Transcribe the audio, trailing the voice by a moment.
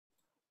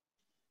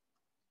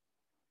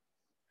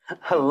Oh,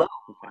 Hello,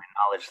 okay.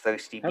 knowledge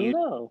thirsty beauty,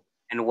 Hello.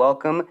 and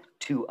welcome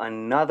to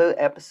another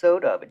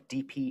episode of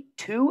DP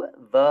to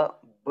the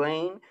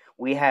Brain.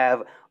 We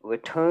have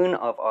return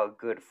of our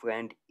good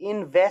friend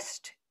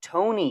Invest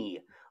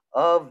Tony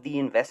of the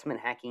Investment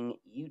Hacking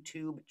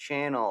YouTube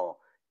channel.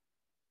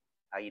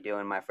 How you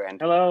doing, my friend?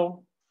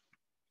 Hello.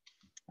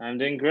 I'm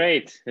doing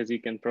great, as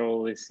you can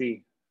probably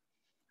see.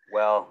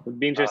 Well, Would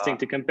be interesting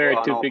to we're compare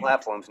on two all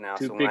platforms now,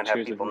 two so we might have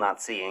pictures of people me.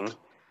 not seeing.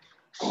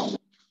 Oh,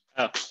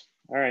 all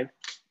right.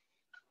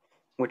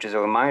 Which is a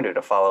reminder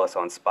to follow us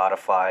on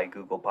Spotify,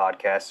 Google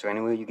Podcasts, or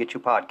anywhere you get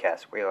your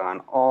podcasts. We are on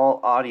all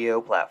audio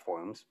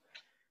platforms.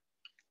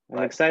 I'm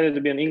But excited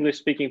to be an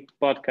English-speaking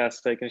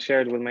podcast so I can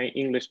share it with my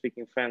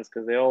English-speaking friends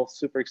because they're all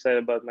super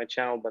excited about my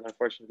channel, but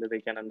unfortunately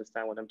they can't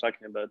understand what I'm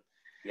talking about.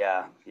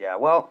 yeah.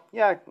 Well,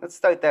 yeah, let's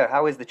start there.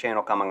 How is the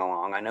channel coming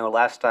along? I know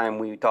last time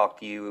we talked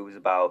to you,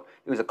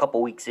 it was a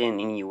couple weeks in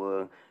and you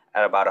were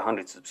at about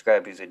 100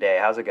 subscribers a day.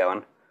 How's it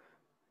going?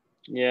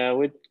 Yeah,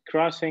 we're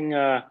crossing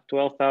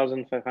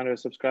 12,500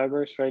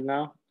 subscribers right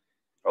now,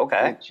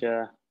 Okay. which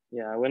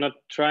yeah, we're not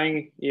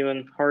trying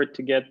even hard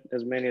to get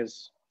as many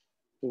as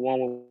we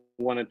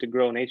wanted to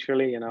grow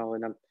naturally. We're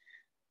not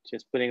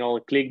just putting all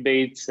the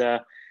clickbaits,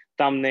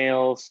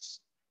 thumbnails.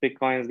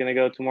 Bitcoin is going to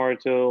go tomorrow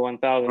to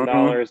Mm-hmm.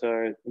 $1,000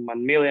 or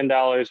 $1 million,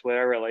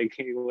 whatever, like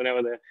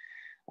whatever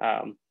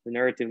the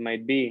narrative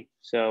might be.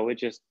 So we're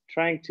just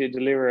trying to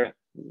deliver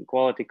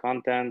quality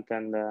content,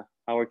 and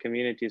our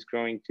community is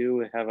growing too.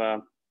 We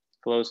have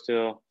close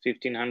to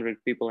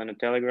 1,500 people in a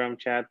Telegram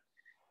chat,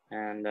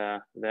 and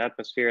the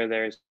atmosphere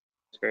there is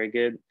very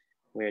good.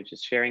 We're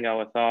just sharing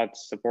our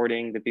thoughts,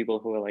 supporting the people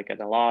who are like at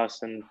a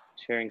loss, and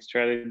sharing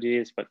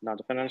strategies, but not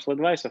financial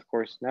advice, of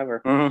course,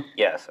 never. Mm-hmm.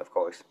 Yes, of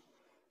course.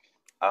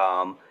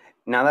 Um,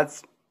 Now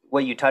that's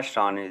what you touched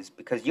on is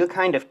because you're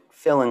kind of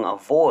filling a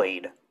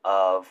void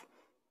of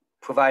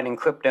providing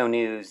crypto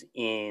news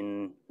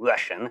in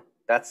Russian.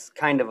 That's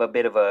kind of a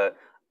bit of a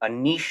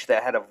niche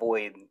that had a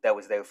void that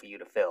was there for you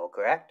to fill,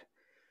 correct?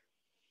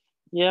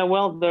 Yeah,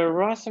 well,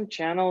 there are some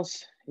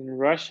channels in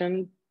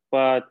Russian,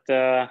 but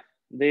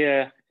they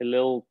are a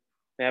little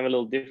they have a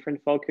little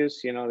different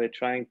focus. They're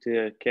trying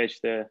to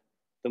catch the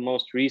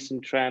most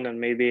recent trend and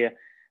maybe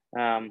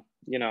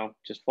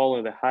just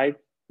follow the hype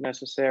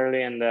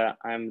necessarily. And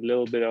I'm a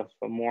little bit of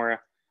a more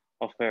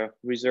of a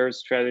reserve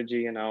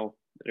strategy.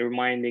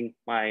 Reminding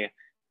my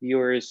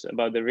viewers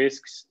about the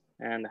risks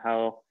and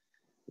how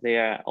they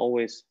are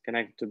always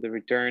connected to the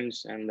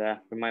returns, and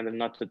remind them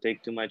not to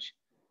take too much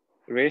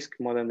risk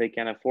more than they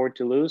can afford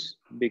to lose,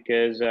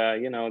 because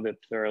that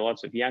there are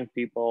lots of young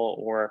people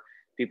or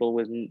people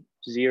with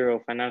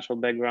zero financial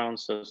background.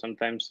 So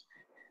sometimes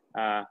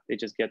they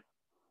just get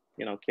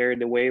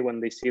carried away when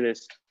they see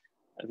this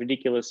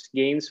ridiculous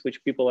gains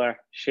which people are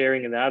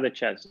sharing in the other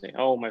chats, saying,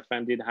 oh, my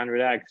friend did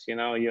 100x,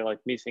 you're like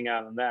missing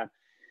out on that.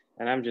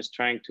 And I'm just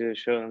trying to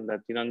show them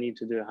that you don't need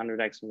to do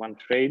 100x in one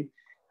trade.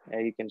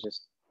 You can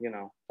just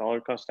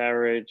dollar cost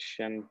average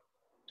and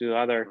do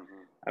other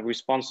Mm-hmm.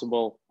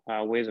 responsible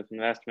ways of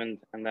investment,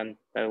 and then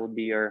that would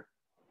be your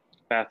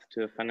path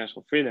to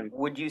financial freedom.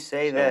 Would you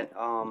say So that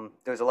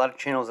there's a lot of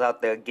channels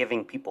out there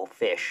giving people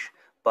fish,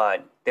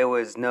 but there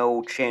was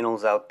no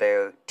channels out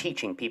there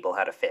teaching people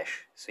how to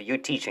fish? So you're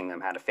teaching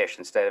them how to fish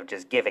instead of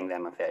just giving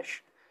them a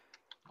fish.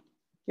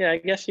 yeah, I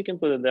guess you can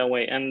put it that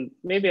way. And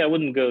maybe I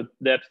wouldn't go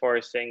that far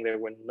as saying there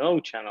were no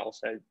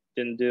channels. I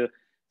didn't do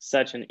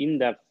such an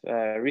in-depth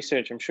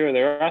research. I'm sure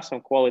there are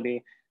some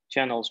quality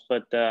channels,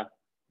 but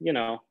you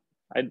know,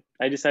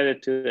 I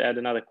decided to add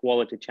another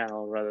quality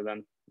channel rather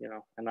than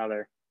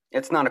another.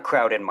 It's not a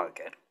crowded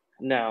market,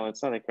 No,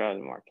 it's not a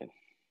crowded market.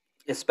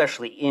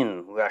 especially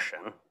in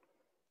Russian.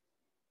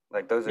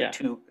 Like those are Yeah,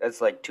 two.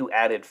 That's like two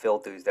added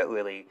filters that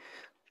really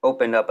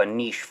opened up a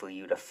niche for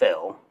you to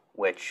fill.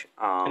 Which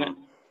and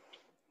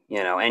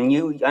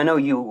and I know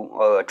you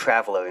are a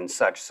traveler and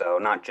such, so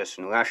not just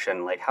in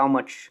Russian. Like how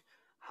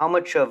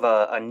much of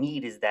a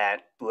need is that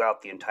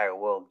throughout the entire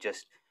world?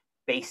 Just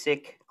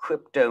basic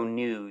crypto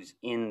news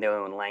in their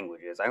own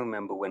languages. I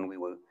remember when we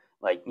were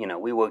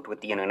we worked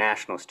with the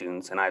international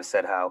students, and I've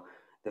said how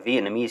the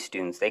Vietnamese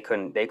students they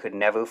could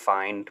never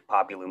find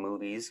popular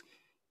movies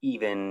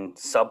even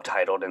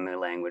subtitled in their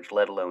language,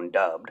 let alone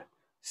dubbed.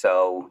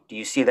 So, do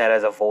you see that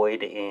as a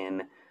void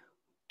in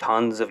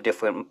tons of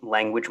different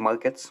language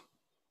markets?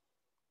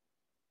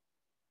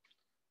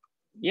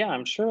 yeah,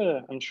 I'm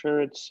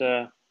sure it's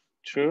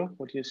true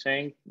what you're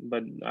saying,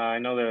 but I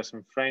know there are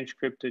some French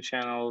crypto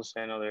channels.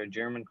 I know there are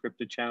German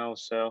crypto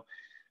channels. So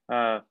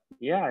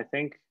yeah, I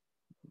think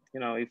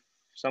if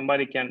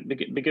somebody can,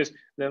 because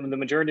the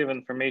majority of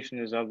information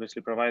is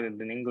obviously provided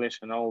in English,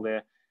 and all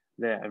the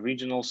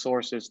regional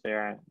sources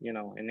there,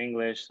 in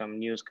English. Some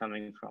news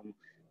coming from,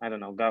 I don't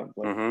know, like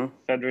Mm-hmm.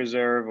 Fed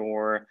Reserve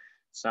or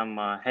some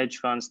hedge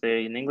funds,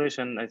 they in English.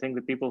 And I think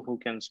the people who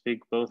can speak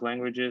both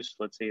languages,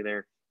 let's say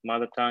their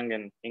mother tongue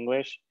and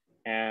English,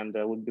 and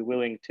would be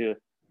willing to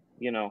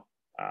you know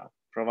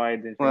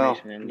provide Well,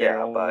 information in their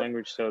yeah, own but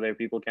language so their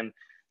people can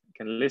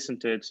listen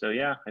to it. So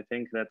yeah, I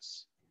think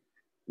that's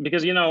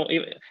because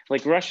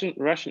like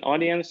Russian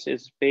audience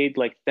is paid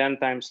like 10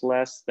 times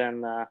less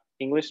than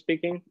English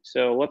speaking.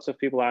 So lots of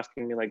people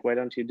asking me like, why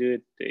don't you do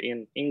it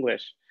in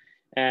English?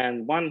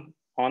 And one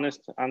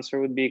honest answer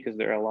would be because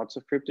there are lots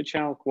of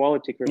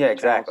quality crypto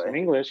channels in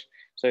English,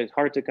 so it's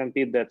hard to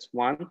compete. That's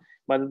one.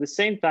 But at the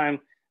same time,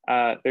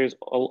 there's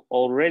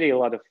already a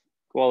lot of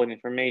quality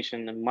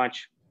information and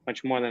much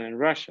more than in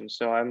Russian.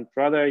 So I'm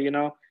rather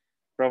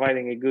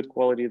providing a good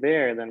quality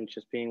there than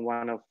just being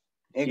one of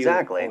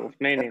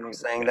many. I'm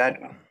saying that,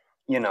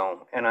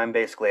 and I'm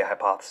basically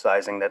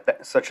hypothesizing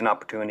that such an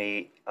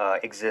opportunity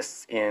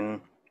exists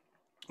in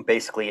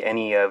basically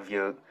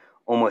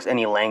almost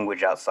any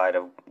language outside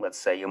of, let's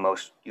say, your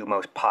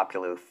most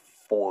popular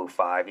 4 or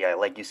 5. Yeah,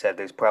 like you said,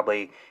 there's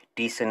probably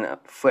decent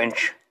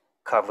French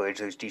coverage.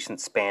 There's decent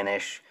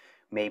Spanish,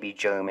 maybe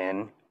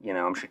German.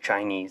 I'm sure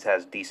Chinese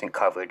has decent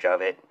coverage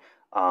of it.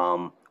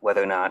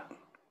 Whether or not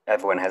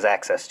everyone has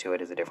access to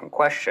it is a different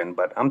question.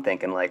 But I'm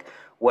thinking, like,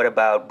 what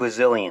about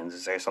Brazilians?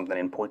 Is there something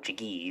in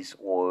Portuguese?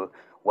 Or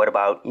what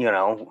about,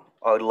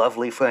 our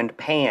lovely friend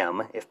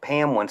Pam? If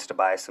Pam wants to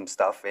buy some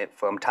stuff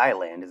from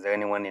Thailand, is there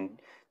anyone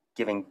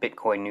giving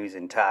Bitcoin news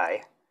in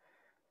Thai?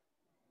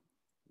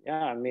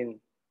 Yeah, I mean,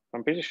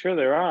 I'm pretty sure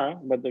there are,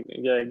 but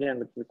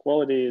again, the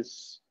quality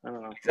is, I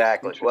don't know.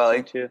 Exactly. Well,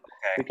 okay.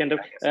 We can do,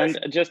 and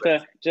just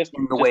a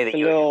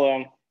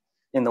little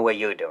in the way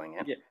you're doing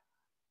it.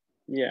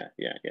 Yeah.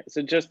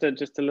 So just a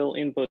little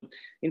input.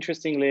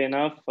 Interestingly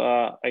enough,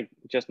 I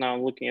just now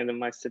I'm looking at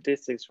my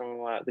statistics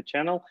from the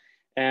channel,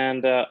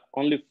 and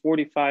only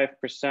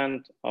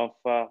 45% of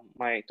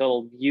my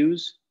total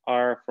views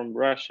are from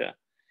Russia.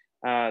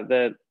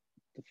 The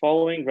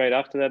following right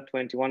after that,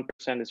 21%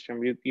 is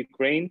from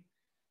Ukraine,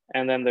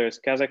 and then there's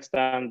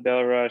Kazakhstan,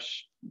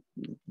 Belarus,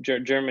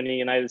 Germany,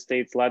 United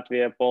States,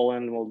 Latvia,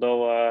 Poland,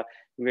 Moldova,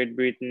 Great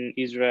Britain,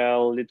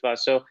 Israel, Litva.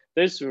 So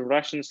there's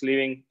Russians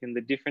living in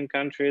the different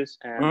countries,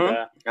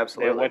 and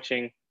they're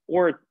watching.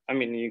 Or I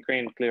mean,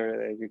 Ukraine,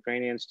 clearly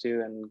Ukrainians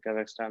too, and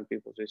Kazakhstan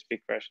people who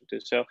speak Russian too.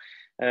 So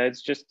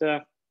it's just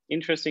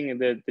interesting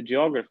the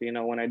geography.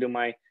 When I do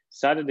my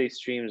Saturday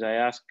streams, I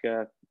ask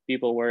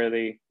people where are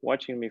they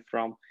watching me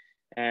from,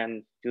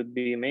 and you'd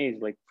be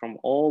amazed, like from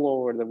all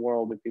over the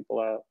world, the people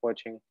are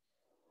watching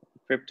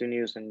crypto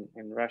news in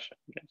Russia.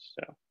 Yes,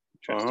 so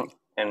interesting.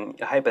 And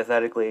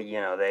hypothetically,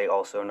 they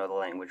also know the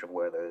language of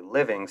where they're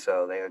living,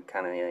 so they're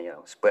kind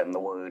of, spreading the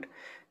word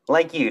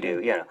like you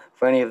do.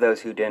 For any of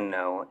those who didn't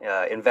know,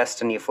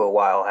 InvestTony for a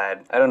while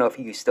had, I don't know if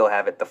you still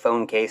have it, the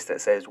phone case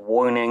that says,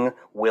 "Warning,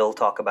 we'll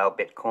talk about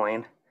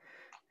Bitcoin."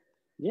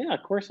 Yeah,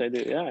 of course I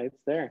do. Yeah,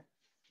 it's there.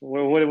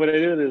 What I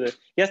do?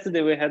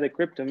 Yesterday we had a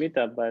crypto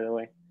meetup, by the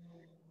way,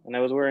 and I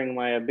was wearing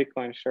my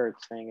Bitcoin shirt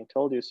saying "I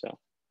told you so."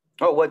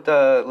 Oh, what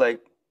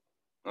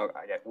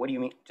what do you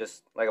mean?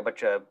 Just like a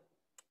bunch of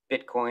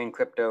Bitcoin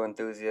crypto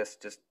enthusiasts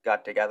just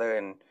got together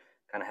and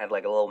kind of had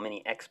like a little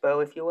mini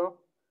expo, if you will?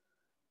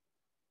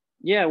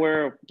 Yeah,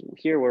 where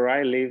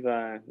I live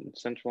in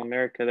Central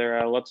America, there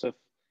are lots of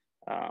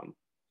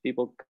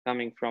people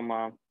coming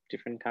from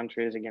different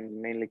countries, again,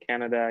 mainly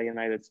Canada,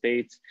 United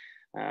States,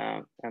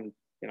 and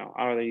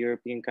other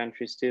European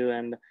countries too.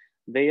 And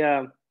they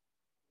are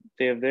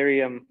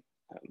very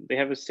they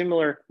have a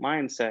similar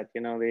mindset.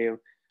 They're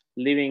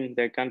leaving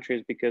their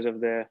countries because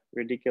of the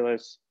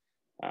ridiculous,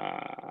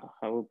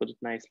 how we put it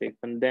nicely,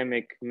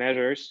 pandemic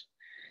measures,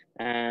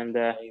 and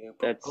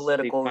that's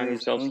political they find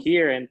reasons themselves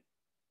here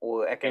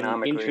or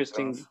economic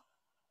reasons.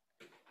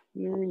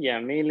 Yeah,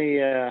 mainly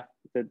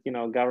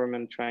the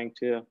government trying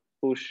to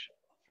push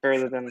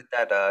further than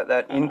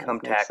that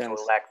income tax or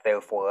lack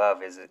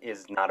thereof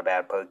is not a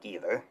bad perk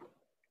either.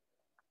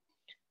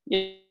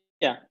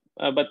 Yeah,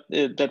 but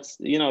that's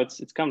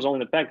it comes all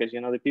in the package.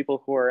 The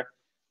people who are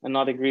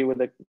not agree with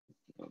the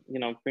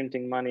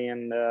printing money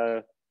and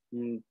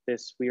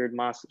this weird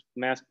mask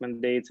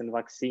mandates and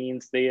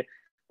vaccines, they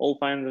all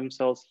find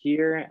themselves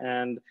here.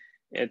 And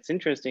it's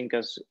interesting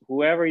because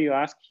whoever you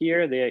ask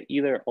here, they're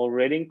either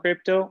already in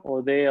crypto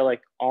or they are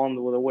like on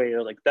the way.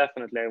 They're like,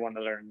 definitely I want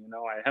to learn.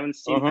 I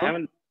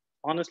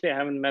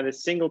haven't met a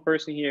single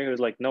person here who's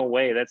like, no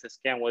way, that's a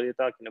scam, what are you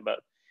talking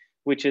about?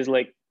 Which is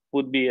like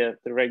would be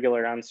the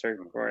regular answer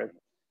for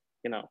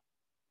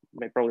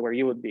probably where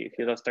you would be if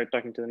you just start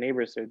talking to the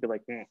neighbors. They'd be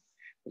like,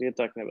 what are you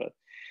talking about?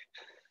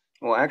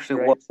 Well,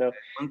 actually,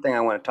 one thing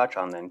I want to touch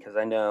on then, because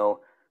I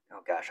know,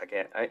 oh gosh, I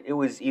can't. It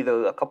was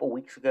either a couple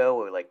weeks ago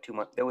or like 2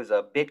 months. There was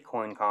a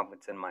Bitcoin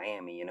conference in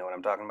Miami. You know what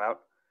I'm talking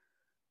about?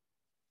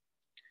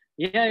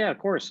 Yeah, of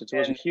course. It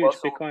was a huge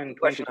Bitcoin 2021.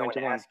 Question I want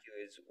to ask you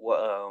is,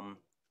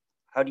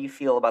 how do you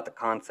feel about the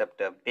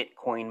concept of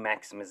Bitcoin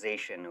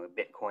maximization or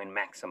Bitcoin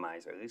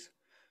maximizers?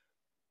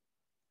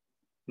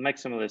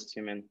 Maximalists,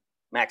 you mean?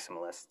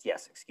 Maximalists,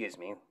 yes. Excuse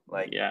me.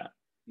 Yeah.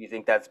 You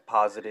think that's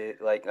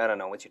positive? Like, I don't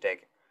know. What's your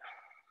take?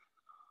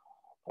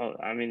 Well,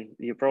 I mean,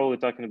 you're probably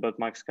talking about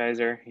Max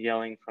Kaiser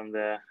yelling from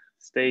the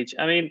stage.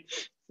 I mean,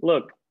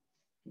 look.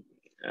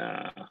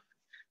 I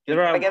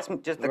guess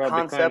just the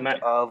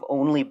concept of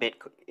only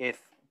Bitcoin.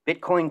 If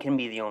Bitcoin can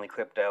be the only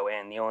crypto,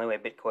 and the only way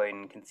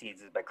Bitcoin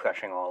concedes is by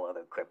crushing all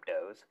other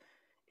cryptos,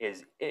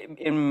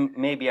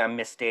 maybe I'm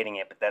misstating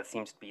it, but that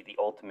seems to be the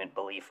ultimate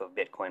belief of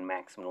Bitcoin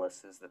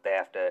maximalists, is that they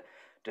have to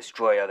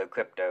destroy other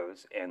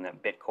cryptos and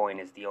that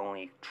Bitcoin is the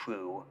only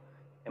true.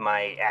 Am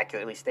I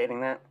accurately stating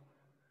that?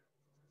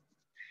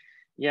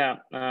 Yeah,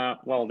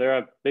 well, there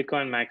are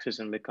Bitcoin maxis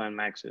and Bitcoin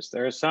maxis.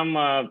 There are some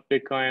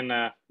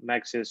Bitcoin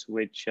maxis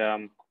which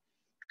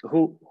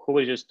who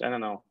were just, I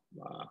don't know,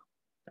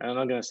 I'm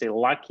not gonna say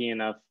lucky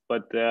enough,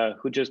 but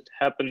who just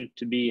happened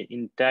to be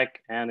in tech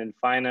and in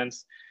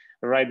finance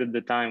right at the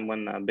time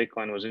when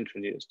Bitcoin was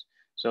introduced.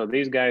 So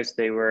these guys,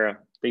 they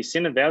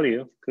seen a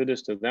value.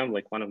 Kudos to them.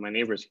 Like one of my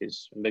neighbors,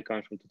 he's in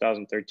Bitcoin from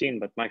 2013,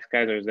 but Max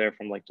Kaiser is there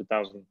from like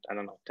 2000, I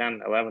don't know,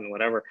 10, 11,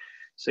 whatever.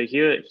 So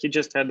he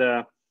just had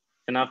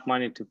enough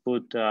money to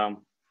put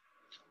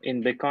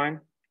in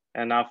Bitcoin,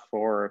 enough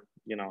for,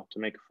 to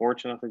make a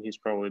fortune of it. He's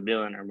probably a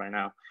billionaire by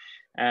now.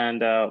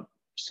 And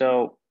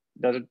so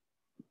that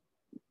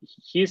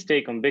his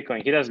take on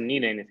Bitcoin, he doesn't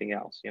need anything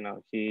else. He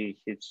knows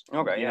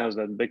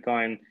that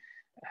Bitcoin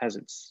has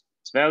its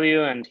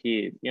value, and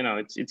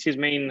it's his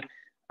main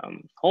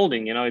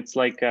holding. It's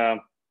like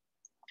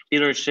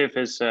Peter Schiff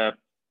is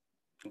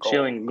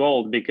shilling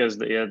gold because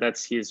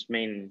that's his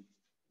main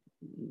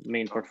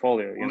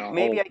portfolio.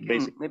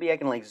 Maybe I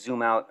can like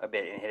zoom out a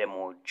bit and hit it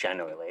more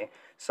generally.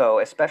 So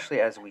especially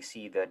as we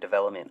see the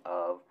development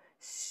of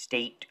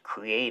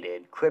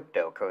state-created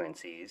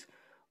cryptocurrencies,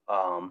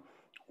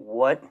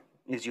 what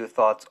is your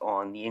thoughts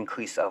on the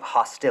increase of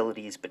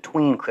hostilities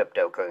between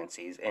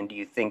cryptocurrencies? And do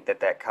you think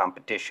that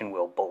competition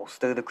will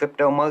bolster the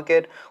crypto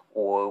market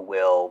or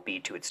will be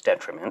to its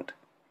detriment?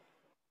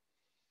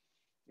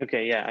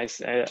 Okay, yeah,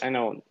 I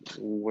know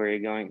where you're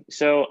going.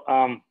 So,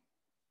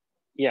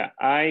 yeah,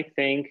 I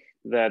think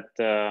that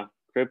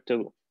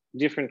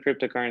different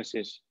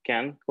cryptocurrencies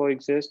can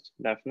coexist,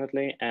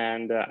 definitely.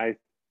 And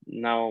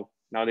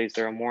nowadays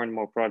there are more and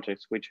more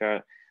projects which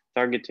are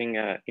targeting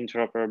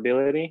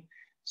interoperability.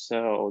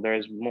 So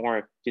there's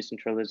more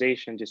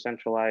decentralization,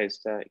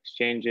 decentralized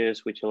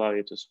exchanges which allow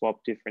you to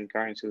swap different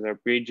currencies, or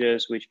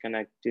bridges which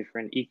connect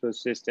different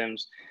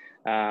ecosystems.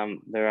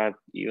 There are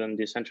even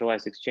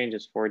decentralized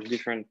exchanges for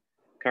different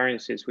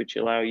currencies which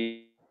allow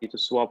you to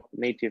swap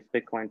native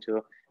Bitcoin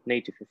to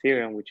native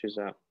Ethereum, which is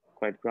a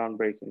quite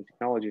groundbreaking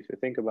technology if you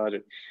think about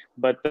it.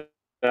 But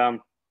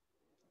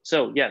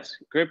so yes,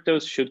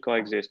 cryptos should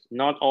coexist.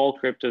 Not all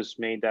cryptos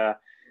made the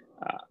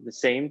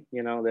same.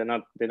 They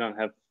don't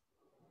have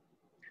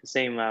the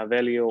same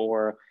value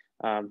or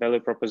value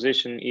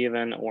proposition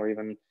or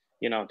even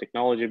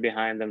technology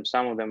behind them.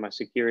 Some of them are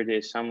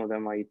securities, some of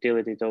them are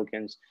utility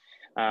tokens.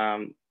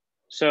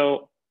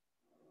 So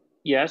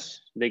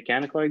yes, they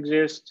can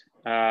coexist.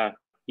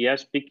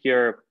 Yes, pick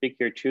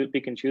and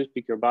choose,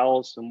 pick your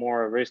battles. The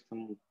more risk,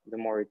 the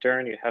more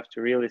return. You have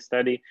to really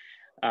study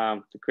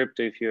the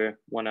crypto if you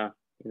want to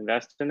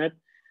invest in it.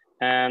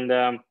 And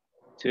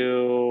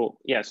to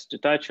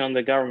touch on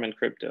the government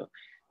crypto.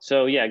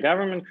 So yeah,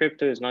 government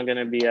crypto is not going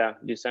to be a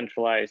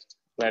decentralized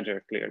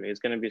ledger. Clearly, it's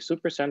going to be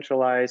super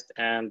centralized,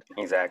 and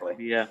exactly,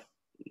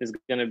 it's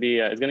going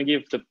to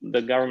give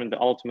the government the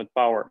ultimate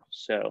power.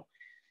 So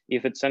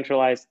if it's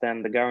centralized,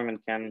 then the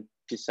government can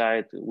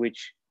decide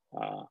which.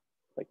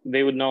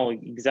 They would know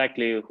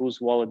exactly whose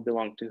wallet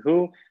belonged to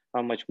who,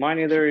 how much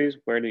money there is,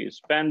 where do you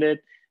spend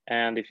it,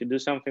 and if you do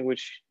something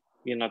which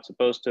you're not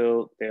supposed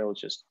to, they'll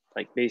just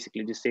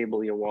basically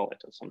disable your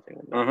wallet or something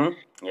like that.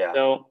 Mm-hmm. Yeah.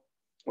 So,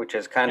 which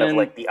is kind of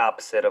like the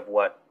opposite of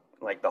what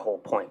the whole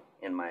point,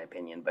 in my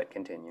opinion. But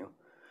continue.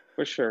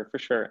 For sure,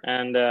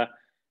 and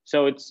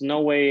so it's no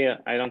way.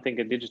 I don't think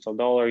a digital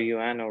dollar,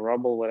 yuan, or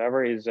ruble,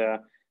 whatever, is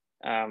a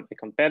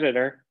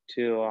competitor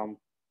to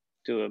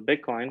a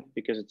Bitcoin,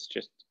 because it's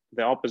just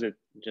the opposite,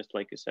 just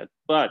like you said.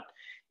 But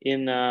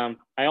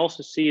I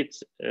also see it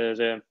as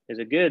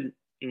a good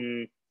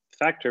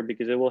factor,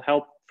 because it will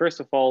help. First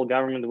of all,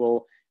 government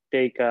will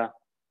take on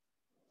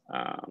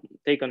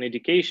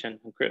education.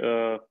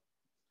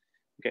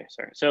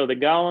 So the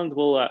government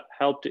will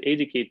help to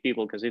educate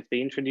people, because if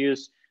they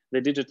introduce the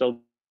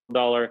digital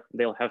dollar,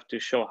 they'll have to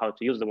show how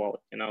to use the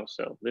wallet.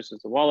 So this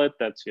is the wallet.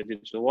 That's your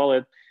digital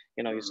wallet.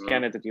 You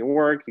scan it at your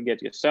work. You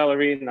get your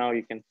salary. Now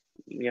you can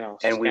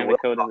scan the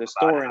code in the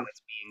store. And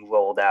it's being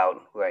rolled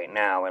out right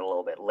now and a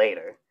little bit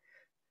later.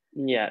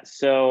 Yeah,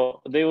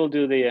 so they will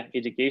do the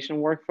education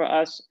work for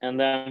us. And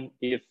then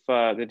if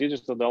the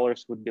digital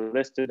dollars would be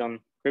listed on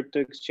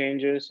crypto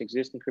exchanges,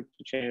 existing crypto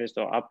exchanges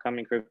or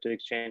upcoming crypto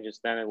exchanges,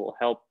 then it will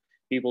help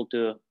people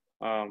it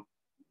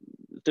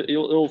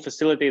will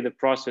facilitate the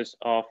process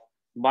of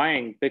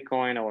buying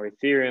Bitcoin or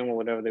Ethereum or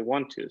whatever they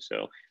want to.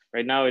 So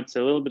right now it's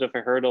a little bit of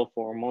a hurdle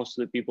for most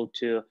of the people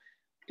to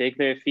take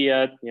their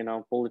fiat,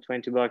 pull the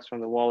 $20 from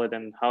the wallet,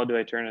 and how do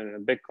I turn it into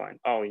Bitcoin?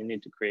 Oh, you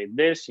need to create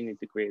this, you need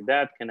to create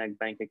that, connect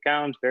bank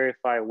account,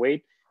 verify,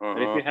 wait. Mm-hmm.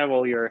 But if you have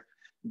all your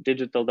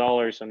digital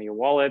dollars on your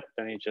wallet,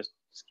 then you just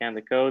scan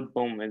the code,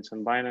 boom, it's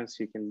on Binance,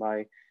 you can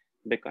buy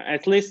Bitcoin.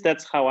 At least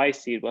that's how I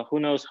see it. But who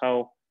knows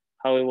how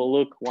it will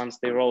look once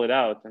they roll it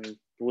out, and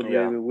would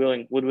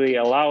we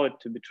allow it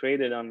to be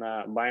traded on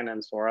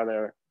Binance or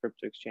other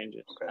crypto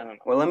exchanges? Okay. I don't know.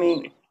 Well, let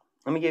me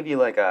let me give you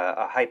like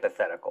a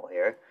hypothetical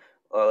here.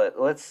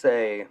 Let's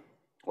say,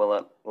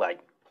 like,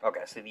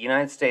 okay, so the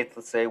United States,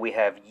 let's say we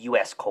have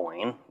US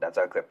coin, that's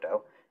our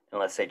crypto, and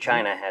let's say Mhm.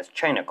 China has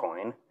China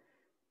coin,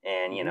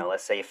 and, Mhm.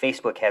 let's say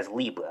Facebook has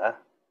Libra,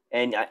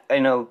 and I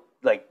know,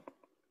 like,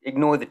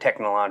 ignore the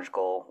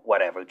technological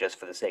whatever, just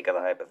for the sake of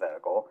the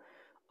hypothetical.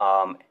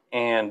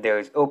 And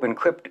there's open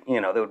crypto,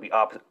 there would be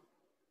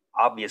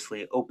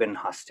obviously open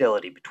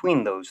hostility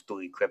between those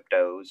three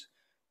cryptos,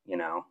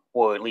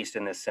 or at least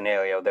in this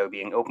scenario, they're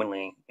being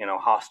openly,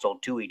 hostile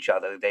to each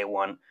other. They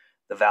want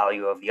the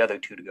value of the other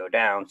two to go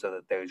down so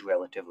that theirs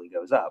relatively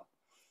goes up.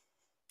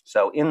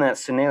 So in that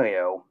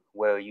scenario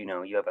where,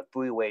 you have a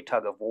three-way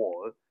tug of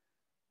war,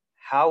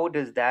 how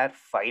does that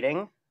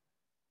fighting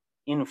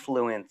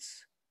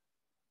influence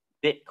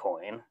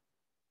Bitcoin,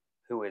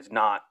 who is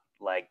not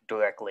like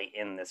directly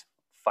in this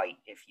fight,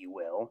 if you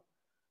will?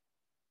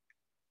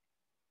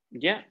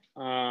 Yeah,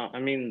 I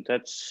mean I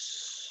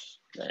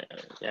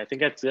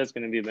think that's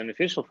going to be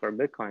beneficial for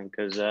Bitcoin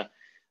because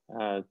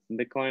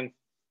Bitcoin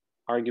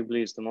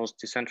arguably is the most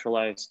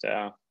decentralized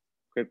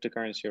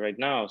cryptocurrency right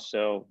now.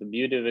 So the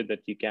beauty of it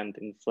that you can't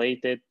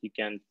inflate it, you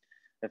can't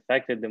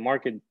affect it. The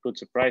market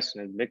puts a price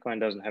on it. Bitcoin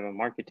doesn't have a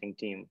marketing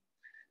team,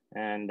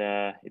 and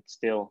it's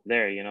still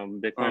there. You know,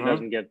 Bitcoin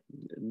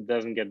Mm-hmm.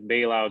 doesn't get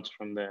bailouts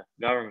from the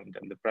government,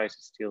 and the price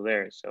is still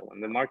there. So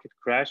when the market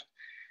crashed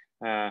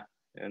uh,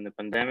 in the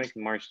pandemic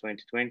in March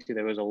 2020,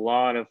 there was a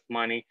lot of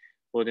money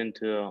put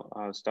into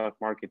stock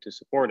market to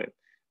support it.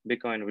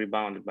 Bitcoin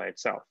rebounded by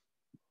itself.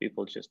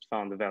 People just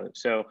found the value.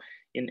 So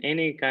in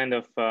any kind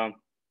of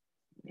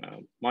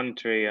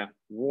monetary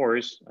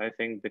wars, I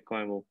think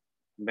Bitcoin will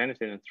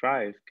benefit and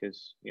thrive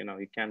because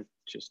you can't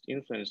just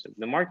influence it.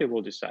 The market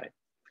will decide,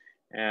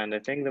 and I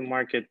think the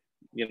market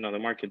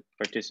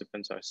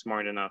participants are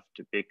smart enough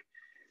to pick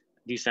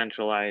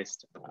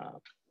decentralized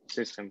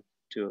system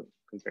to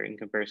compare in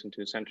comparison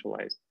to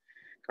centralized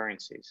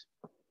currencies.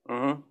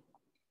 Mm-hmm.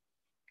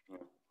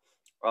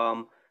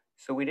 Um,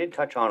 so we did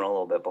touch on a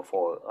little bit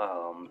before.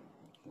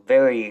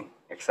 Very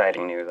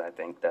exciting news, I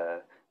think.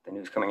 The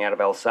news coming out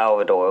of El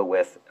Salvador,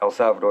 with El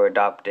Salvador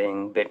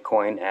adopting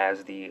Bitcoin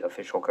as the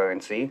official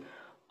currency.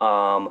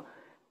 Um,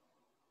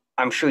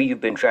 I'm sure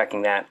you've been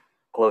tracking that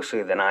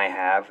closer than I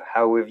have.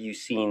 How have you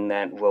seen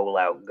that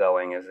rollout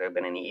going? Has there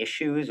been any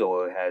issues,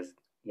 or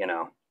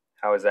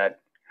how is that?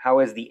 How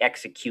has the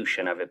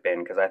execution of it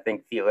been? Because I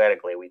think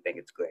theoretically we think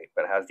it's great,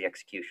 but how's the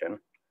execution?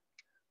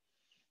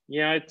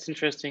 Yeah, it's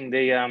interesting.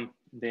 They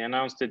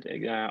announced it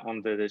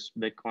on this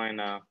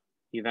Bitcoin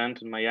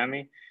event in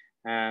Miami,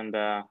 and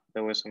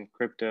there was some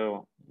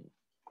crypto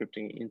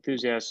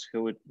enthusiasts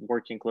who were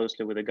working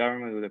closely with the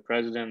government, with the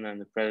president,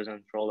 and the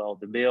president rolled out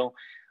the bill.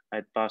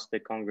 It passed the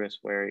Congress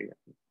very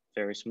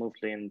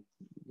smoothly and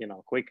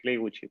quickly,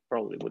 which you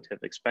probably would have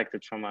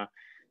expected from a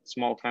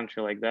small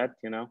country like that.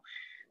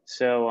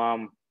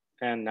 So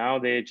and now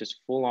they're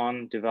just full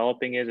on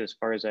developing it. As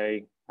far as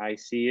I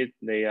see it,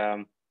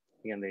 they're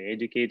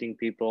educating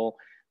people.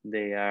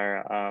 They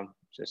are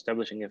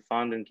establishing a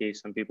fund in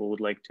case some people would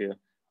like to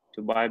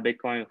buy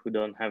Bitcoin who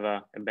don't have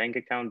a bank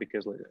account,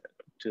 because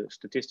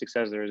statistics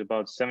says there is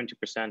about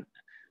 70%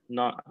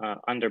 not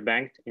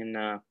underbanked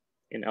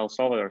in El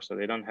Salvador, so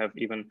they don't have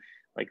even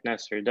like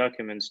necessary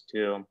documents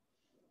to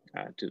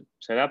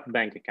set up a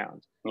bank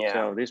account. Yeah.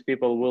 So these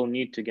people will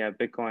need to get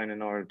Bitcoin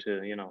in order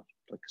to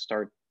like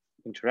start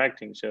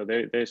interacting. So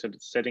they're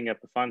setting up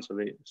a fund. So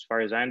as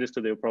far as I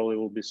understood, they probably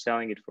will be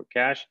selling it for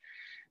cash.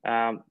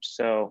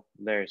 So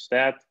there's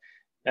that.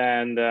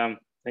 And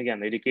again,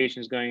 the education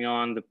is going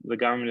on. The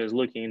government is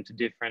looking into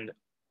different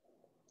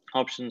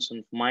options of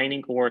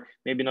mining, or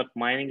maybe not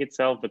mining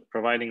itself, but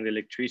providing the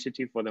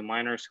electricity for the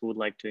miners who would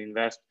like to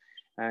invest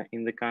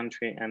in the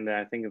country. And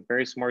I think a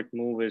very smart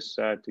move is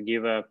to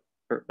give a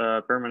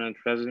permanent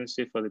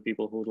residency for the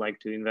people who would like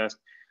to invest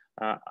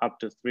up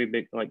to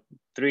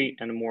three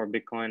and more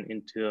Bitcoin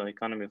into the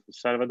economy of El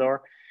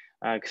Salvador.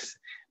 Because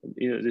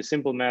the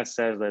simple math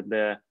says that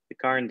the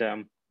current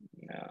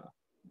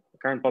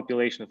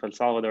population of El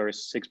Salvador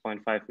is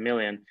 6.5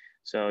 million.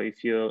 So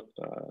if you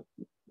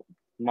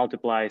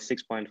multiply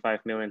 6.5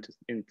 million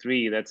in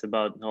three, that's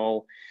about the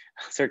whole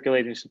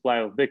circulating supply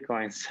of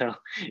Bitcoin. So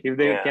if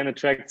they Yeah. can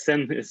attract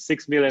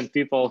 6 million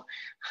people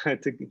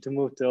to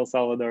move to El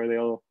Salvador,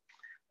 they'll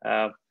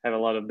have a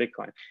lot of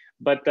Bitcoin.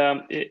 But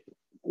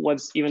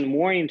what's even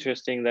more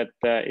interesting that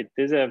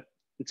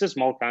it's a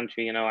small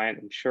country.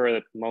 I'm sure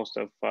that most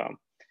of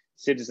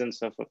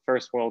citizens of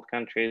first world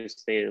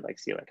countries, they like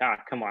see like,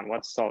 come on,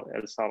 what's El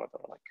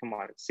Salvador? Like, come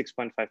on, it's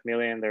 6.5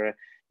 million. There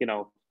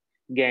are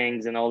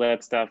gangs and all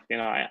that stuff.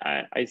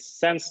 I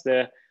sense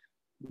the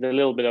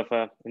little bit of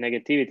a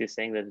negativity,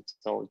 saying that it's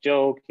all a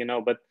joke.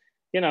 But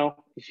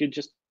if you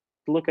just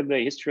look at the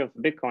history of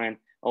Bitcoin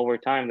over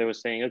time, they were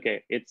saying,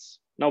 okay, it's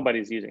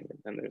nobody's using it,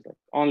 and there's like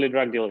only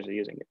drug dealers are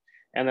using it,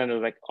 and then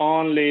there's like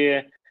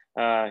only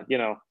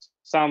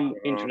some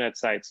Mm. internet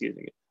sites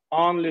using it.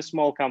 Only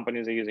small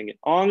companies are using it.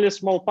 Only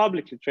small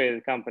publicly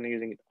traded companies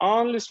using it.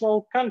 Only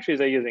small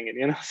countries are using it.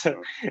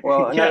 So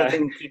Well, another yeah.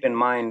 thing to keep in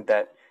mind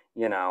that,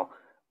 you know,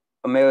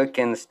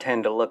 Americans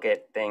tend to look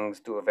at things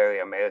through a very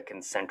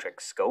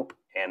American-centric scope,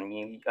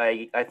 and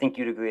I think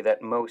you'd agree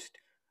that most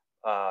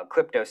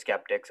crypto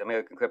skeptics,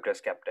 American crypto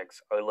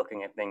skeptics, are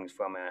looking at things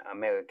from an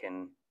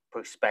American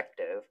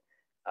perspective,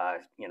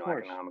 Of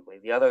course. economically.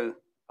 The other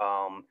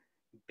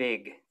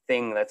big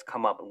thing that's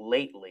come up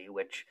lately,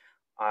 which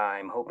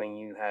I'm hoping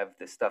you have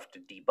the stuff to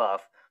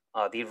debuff,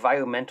 the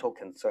environmental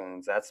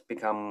concerns. That's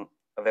become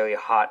a very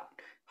hot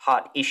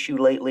issue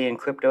lately in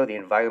crypto. The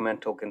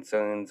environmental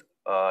concerns,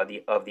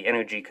 the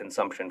energy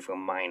consumption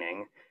from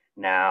mining.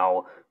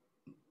 Now,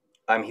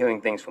 I'm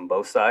hearing things from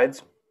both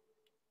sides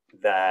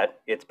that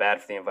it's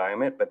bad for the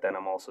environment, but then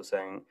I'm also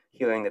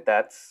hearing that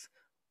that's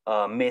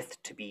a myth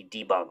to be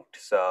debunked.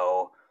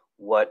 So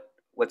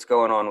what's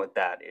going on with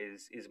that?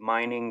 Is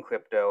mining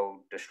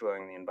crypto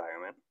destroying the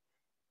environment?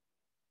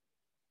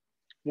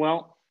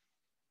 Well,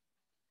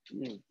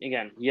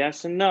 again,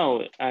 yes and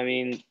no. I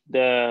mean,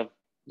 the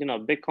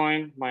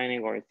Bitcoin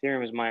mining or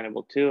Ethereum is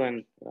mineable too,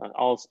 and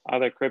all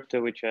other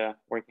crypto which are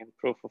working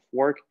proof of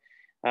work,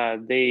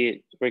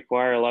 they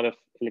require a lot of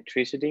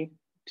electricity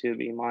to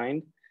be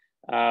mined,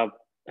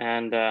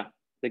 and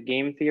the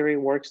game theory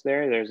works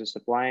there. There's a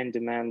supply and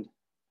demand,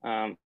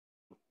 um,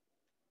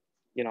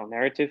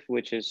 narrative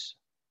which is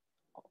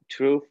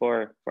true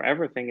for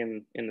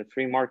everything in the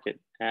free market,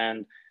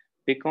 and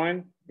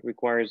Bitcoin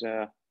requires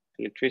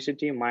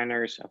electricity.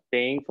 Miners are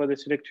paying for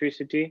this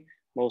electricity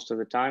most of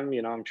the time.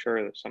 I'm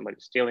sure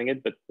somebody's stealing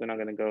it, but we're not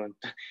going to go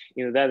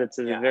into that. It's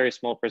a very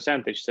small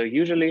percentage. So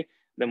usually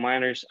the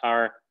miners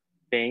are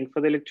paying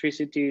for the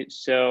electricity.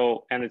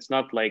 So, and it's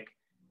not like,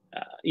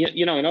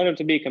 in order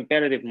to be a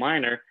competitive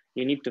miner,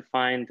 you need to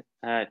find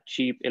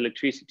cheap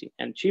electricity,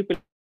 and cheap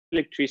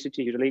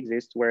electricity usually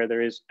exists where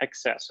there is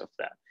excess of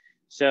that.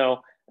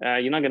 So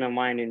you're not going to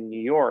mine in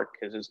New York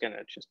because it's going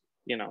to just,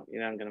 you're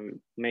not going to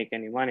make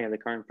any money at the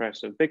current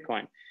price of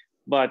Bitcoin.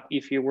 But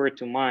if you were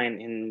to mine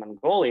in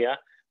Mongolia,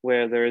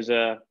 where there's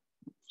a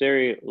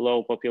very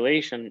low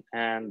population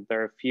and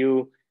there are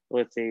few,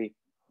 let's say,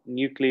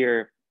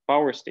 nuclear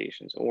power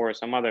stations or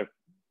some other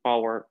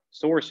power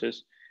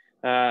sources,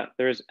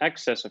 there's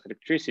excess of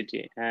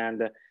electricity.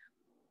 And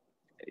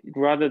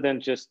rather than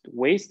just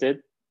waste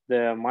it,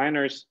 the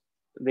miners,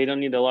 they don't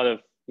need a lot of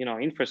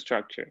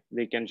infrastructure.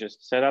 They can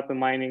just set up a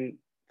mining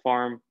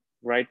farm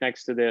right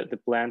next to the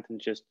plant and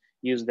just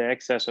use the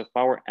excess of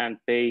power and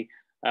pay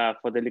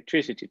for the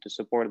electricity to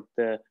support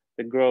the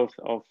growth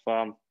of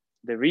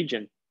the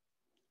region.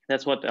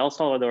 That's what El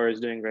Salvador is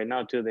doing right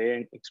now too.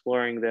 They're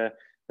exploring the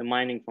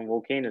mining from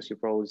volcanoes.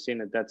 You've probably seen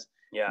it.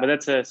 But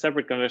that's a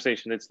separate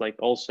conversation. It's like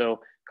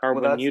also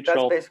carbon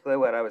neutral. That's basically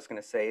what I was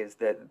going to say. Is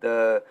that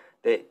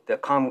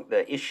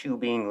the issue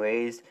being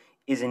raised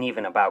isn't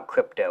even about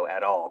crypto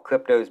at all.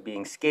 Crypto is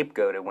being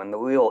scapegoated when the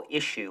real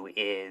issue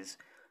is,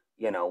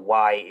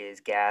 why is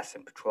gas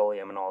and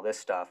petroleum and all this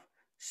stuff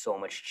so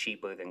much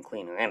cheaper than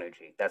cleaner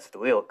energy? That's the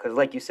real, because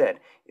like you said,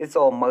 it's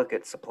all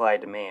market supply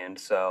demand.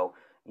 So,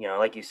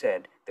 like you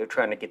said, they're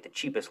trying to get the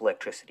cheapest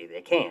electricity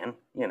they can,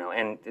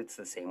 and it's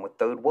the same with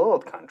third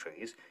world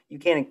countries. You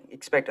can't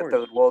expect a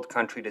third world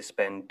country to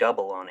spend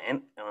double on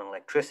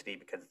electricity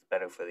because it's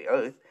better for the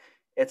earth.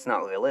 It's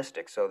not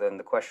realistic. So then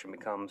the question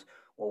becomes,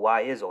 well,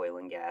 why is oil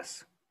and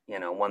gas,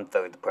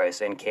 1/3 the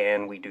price, and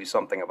can we do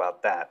something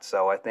about that?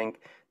 So I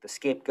think the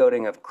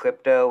scapegoating of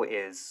crypto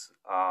is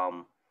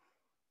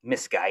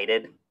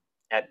misguided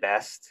at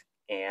best,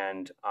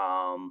 and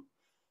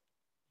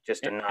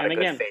just not a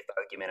good faith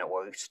argument at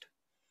worst.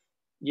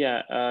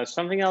 Yeah,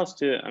 something else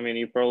too. I mean,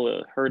 you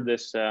probably heard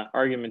this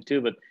argument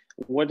too, but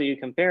what are you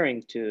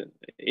comparing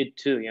it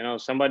to?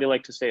 Somebody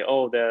like to say,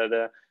 oh,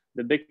 the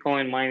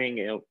Bitcoin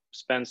mining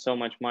spends so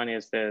much money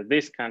as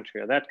this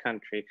country or that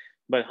country,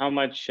 but how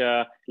much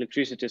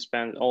electricity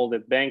spends all the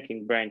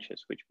banking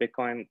branches, which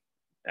Bitcoin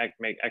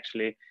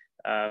actually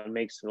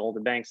makes all the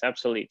banks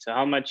obsolete. So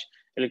how much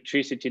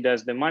electricity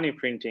does the money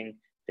printing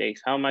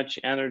takes? How much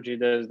energy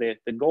does the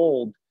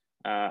gold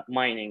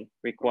mining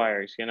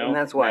requires? And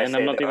that's why I'm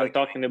not even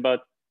talking about.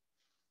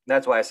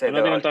 That's why I say I'm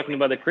not even talking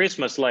about the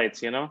Christmas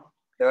lights.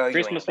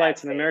 Christmas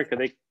lights in America,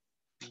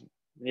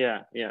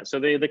 yeah. So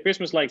the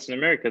Christmas lights in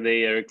America,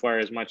 they require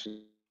as much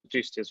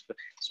electricity as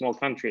small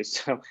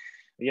countries. So,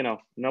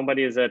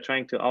 nobody is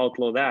trying to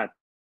outlaw that.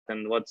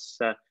 And what's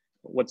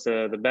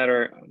the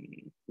better,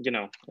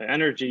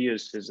 energy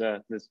use is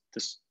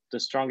the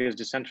strongest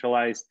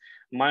decentralized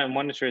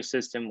monetary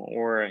system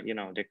or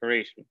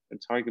decoration.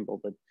 It's arguable,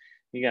 but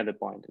you get the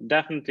point.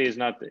 Definitely is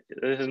not.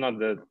 This is not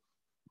the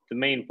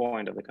main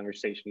point of the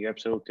conversation. You're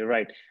absolutely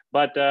right.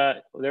 But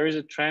there is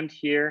a trend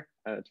here,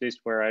 at least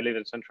where I live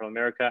in Central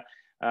America.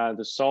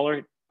 The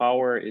solar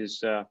power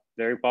is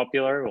very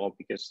popular. Well,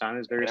 because sun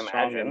is very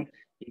strong, and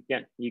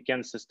you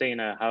can sustain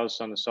a house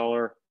on a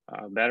solar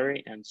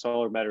battery, and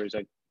solar batteries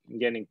are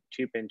getting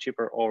cheaper and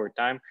cheaper over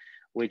time,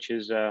 which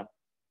is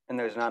and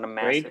there's not a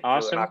massive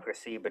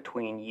bureaucracy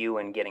between you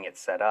and getting it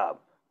set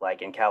up,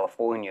 like in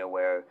California,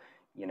 where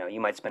you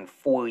might spend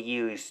 4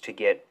 years to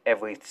get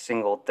every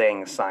single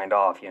thing signed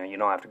off. You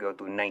don't have to go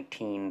through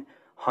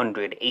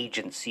 1,900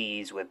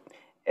 agencies with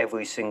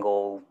every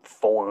single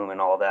forum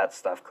and all that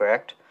stuff,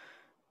 correct?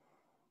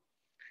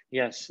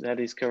 Yes, that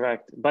is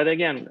correct. But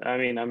again, I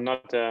mean, I'm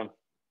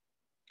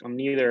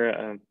neither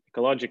an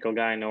ecological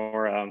guy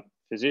nor a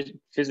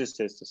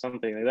physicist or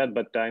something like that.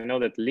 But I know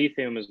that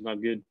lithium is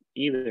not good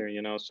either.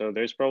 So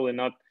there's probably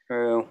not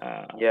True.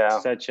 Yeah.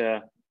 such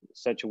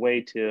a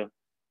way to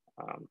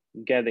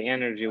get the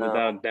energy No.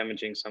 without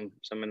damaging some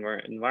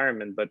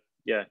environment. But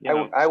yeah,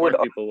 I would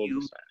smart people will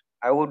argue,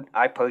 decide.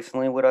 I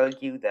personally would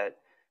argue that,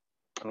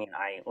 I mean,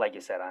 like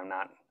you said,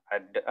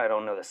 I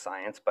don't know the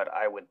science, but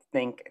I would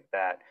think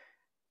that,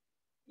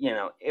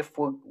 if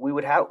we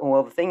would have,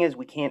 well, the thing is,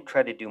 we can't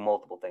try to do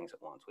multiple things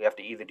at once. We have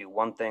to either do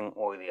one thing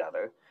or the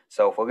other.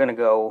 So if we're going to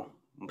go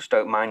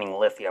start mining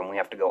lithium, we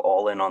have to go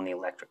all in on the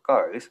electric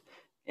cars.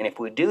 And if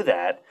we do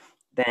that,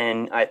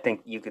 then I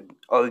think you could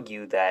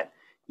argue that,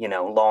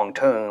 long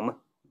term,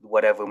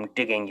 whatever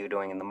digging you're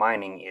doing in the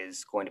mining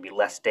is going to be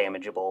less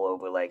damageable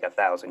over like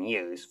 1,000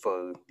 years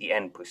for the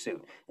end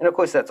pursuit. And of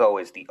course, that's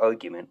always the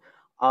argument.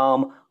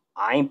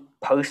 I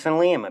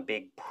personally am a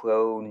big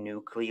pro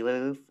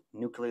nuclear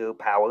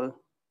power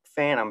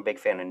fan. I'm a big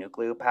fan of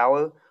nuclear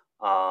power.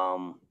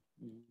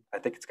 I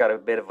think it's got a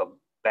bit of a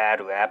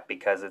bad rap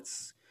because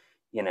it's,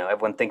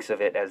 everyone thinks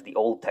of it as the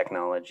old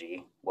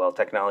technology. Well,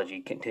 technology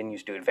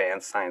continues to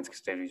advance, science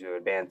continues to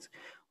advance.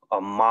 A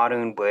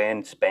modern,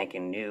 brand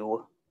spanking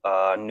new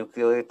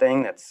nuclear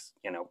thing that's,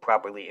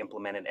 properly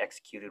implemented,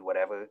 executed,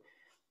 whatever,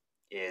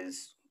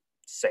 is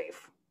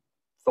safe.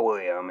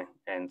 Thorium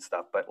and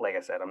stuff. But like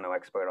I said, I'm no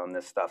expert on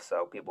this stuff,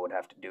 so people would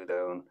have to do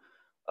their own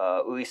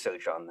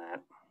research on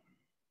that.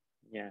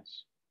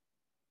 Yes.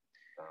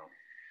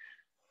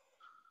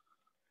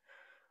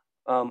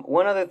 So.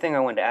 One other thing I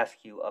wanted to ask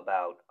you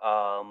about,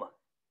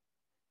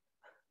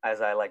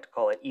 as I like to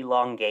call it,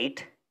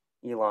 elongate.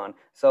 Elon.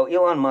 So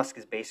Elon Musk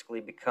has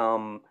basically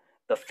become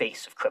the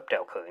face of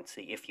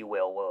cryptocurrency, if you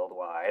will,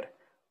 worldwide.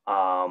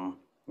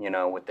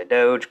 With the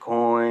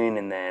Dogecoin,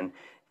 and then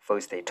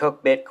first they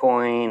took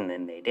Bitcoin, and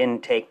then they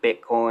didn't take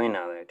Bitcoin.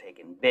 Now they're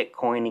taking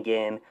Bitcoin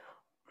again.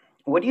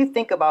 What do you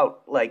think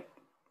about, like,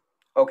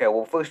 okay,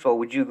 well, first of all,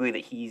 would you agree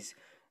that he's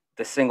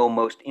the single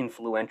most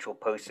influential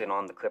person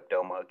on the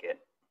crypto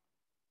market?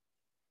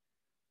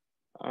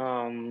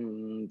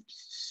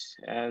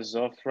 As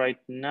of right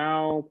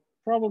now,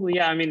 probably,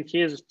 yeah. I mean,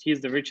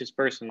 he's the richest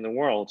person in the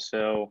world,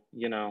 so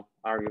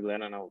arguably, I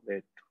don't know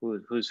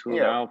who's who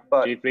Yeah, now,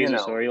 but Jeff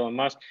Bezos or Elon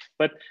Musk.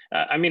 But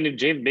I mean, if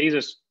Jeff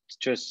Bezos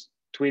just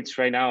tweets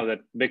right now that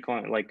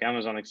Bitcoin, like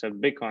Amazon accept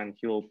Bitcoin,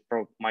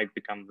 might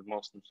become the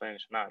most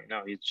influential now.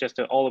 It's just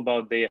all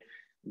about the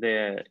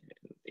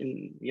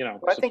Well,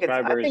 I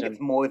subscribers think it's and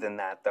more than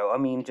that, though. I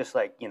mean, just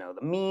like, the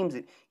memes.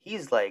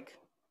 He's like,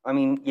 I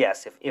mean,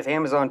 yes, if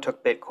Amazon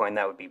took Bitcoin,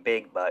 that would be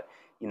big. But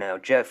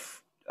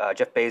Jeff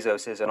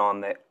Bezos isn't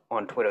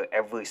on Twitter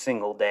every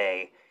single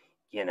day.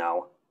 You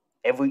know,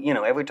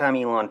 every time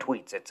Elon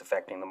tweets, it's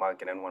affecting the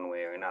market in one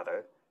way or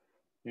another.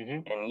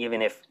 Mhm. And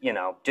even if,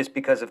 just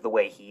because of the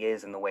way he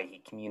is and the way he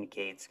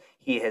communicates,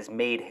 he has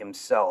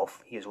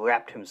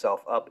wrapped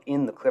himself up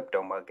in the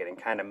crypto market and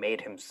kind of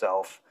made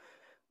himself,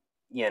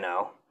 you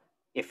know,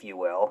 if you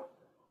will.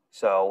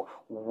 So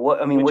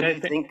which what do I you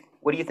think. think?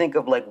 What do you think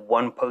of like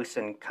one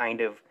person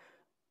kind of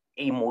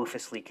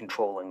amorphously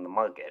controlling the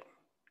market?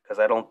 Because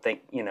I don't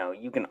think,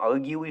 you can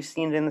argue we've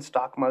seen it in the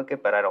stock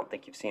market, but I don't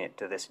think you've seen it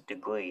to this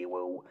degree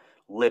where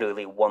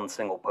literally one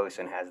single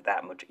person has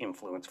that much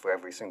influence for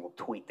every single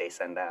tweet they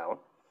send out.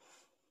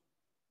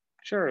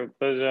 Sure,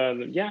 but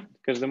yeah,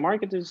 because the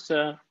market is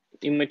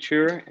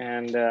immature,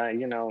 and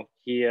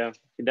he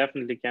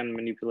definitely can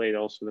manipulate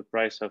also the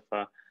price of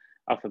a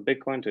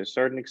Bitcoin to a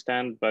certain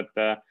extent. But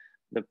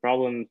the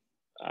problem,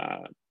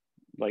 uh,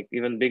 like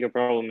even bigger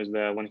problem, is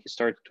that when he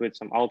started to tweet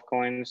some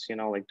altcoins,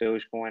 like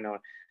Dogecoin or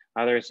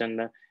others, and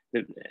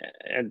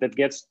that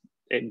gets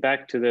it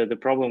back to the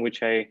problem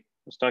which I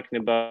was talking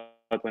about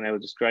when I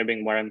was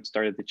describing why I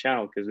started the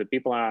channel, because the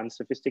people are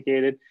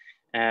unsophisticated,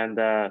 and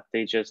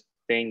they just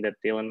think that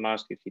Elon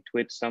Musk, if he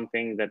tweets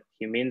something, that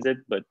he means it,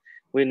 but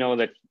we know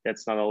that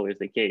that's not always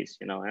the case,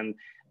 and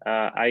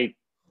I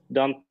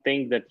don't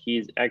think that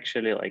he's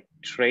actually like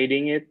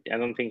trading it. I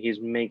don't think he's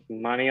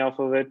making money off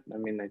of it. I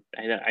mean,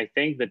 I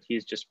think that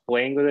he's just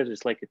playing with it.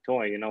 It's like a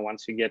toy,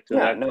 once you get to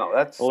Yeah, that no,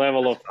 that's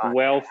level of fine.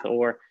 wealth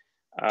or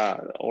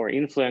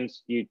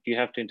influence, you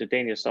have to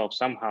entertain yourself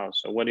somehow.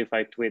 So what if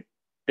I tweet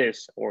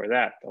this or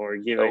that, or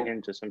give a So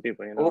hint to some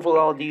people, so.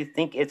 overall, do you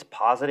think it's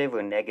positive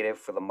or negative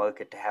for the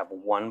market to have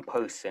one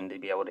person to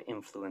be able to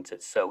influence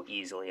it so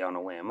easily on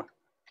a whim?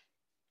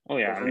 Oh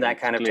yeah, I Doesn't mean, that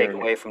it's kind of take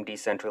clearly. away from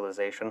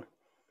decentralization?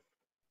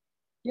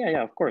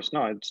 Yeah, of course.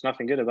 No, it's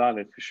nothing good about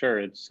it for sure.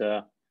 It's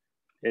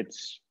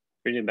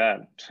pretty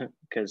bad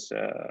because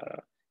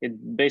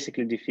it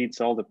basically defeats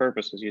all the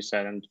purposes you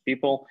said. And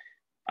people,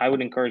 I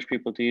would encourage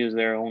people to use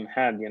their own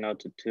head, uh,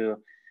 to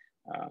to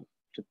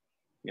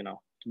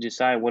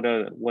decide what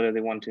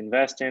they want to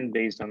invest in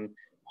based on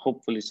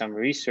hopefully some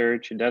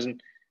research. It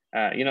doesn't,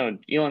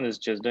 Elon is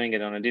just doing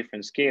it on a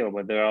different scale,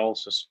 but there are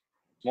also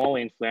small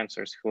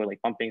influencers who are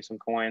like pumping some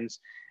coins,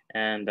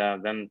 and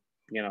then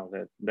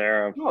that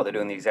they're No, they're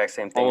doing the exact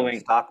same thing in the following.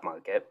 stock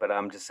market, but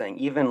I'm just saying,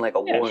 even like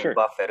a Yeah, Warren sure.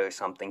 Buffett or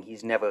something,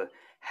 he's never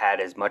had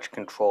as much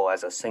control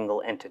as a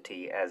single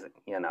entity as,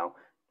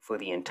 for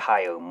the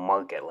entire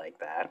market like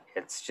that.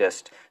 It's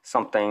just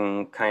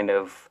something kind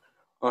of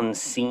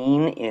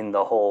unseen in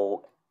the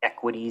whole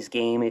equities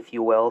game, if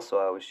you will. So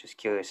I was just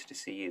curious to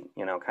see,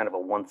 kind of a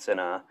once in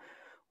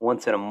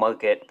a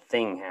market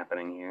thing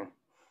happening here.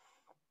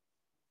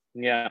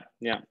 Yeah,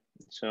 yeah.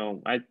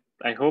 So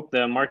I hope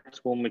the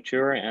markets will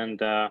mature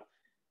and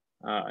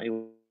it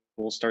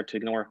will start to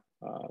ignore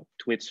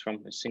tweets from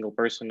a single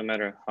person, no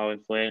matter how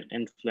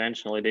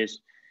influential it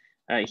is.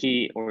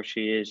 He or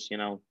she is,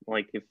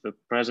 like if the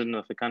president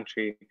of the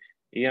country,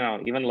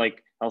 even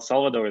like El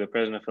Salvador, the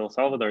president of El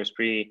Salvador is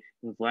pretty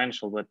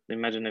influential. But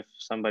imagine if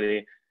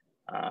somebody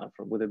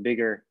with a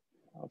bigger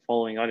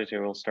following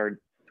auditor will start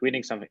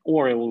tweeting something,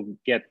 or it will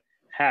get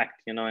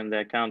hacked, and the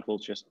account will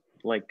just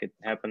like it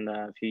happened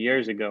a few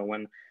years ago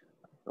when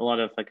a lot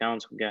of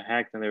accounts would get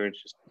hacked and they were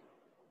just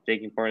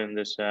taking part in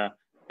this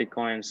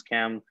Bitcoin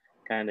scam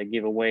kind of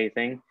giveaway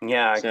thing.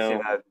 Yeah, I can see So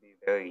that would be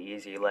very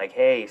easy. Like,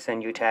 hey,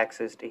 send your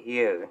taxes to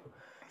here.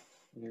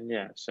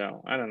 yeah,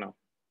 so I don't know.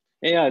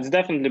 Yeah, it's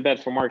definitely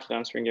bad for markets.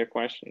 Answering your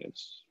question,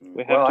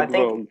 we have Well, to I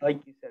think, grow. like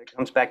you said, it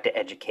comes back to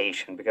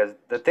education because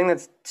the thing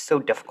that's so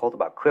difficult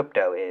about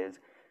crypto is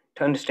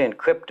to understand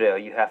crypto,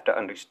 you have to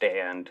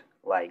understand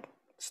like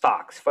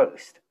stocks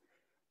first.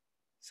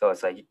 So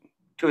it's like,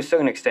 to a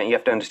certain extent, you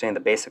have to understand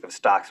the basic of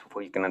stocks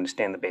before you can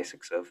understand the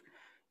basics of,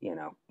 you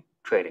know,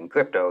 trading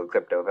crypto,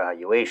 crypto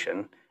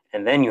valuation,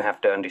 and then you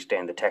have to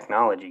understand the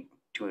technology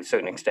to a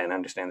certain extent,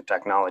 understand the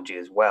technology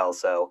as well.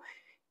 So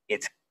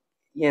it's,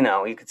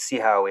 you could see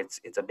how it's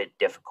a bit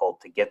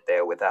difficult to get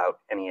there without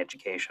any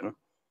education.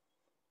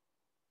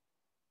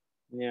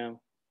 Yeah,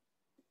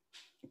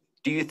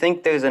 Do you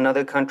think there's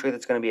another country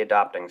that's going to be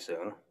adopting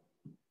soon?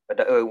 But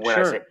when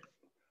I say, sure.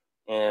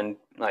 and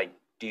like,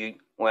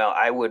 well,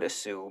 I would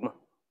assume,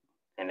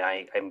 and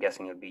I'm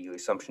guessing it would be your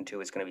assumption too,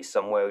 it's going to be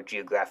somewhere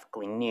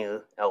geographically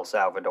near El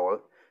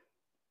Salvador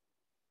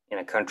in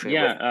a country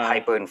Yeah, with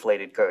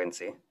hyperinflated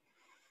currency.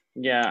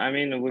 yeah. I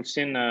mean, we've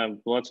seen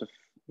lots of,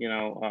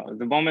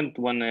 the moment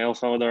when El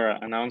Salvador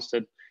announced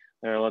it,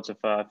 there are lots of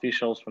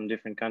officials from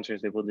different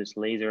countries. They put these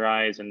laser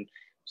eyes and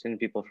seen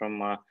people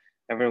from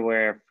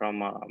everywhere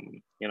from,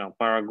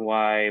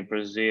 Paraguay,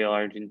 Brazil,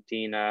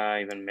 Argentina,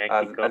 even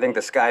I Mexico. think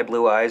the sky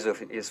blue eyes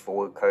is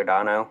for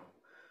Cardano.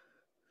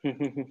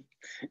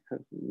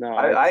 No,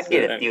 I'd it's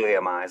get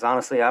Ethereum eyes.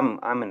 Honestly, I'm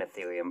an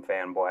Ethereum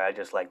fanboy. I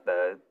just like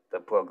the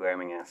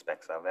programming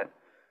aspects of it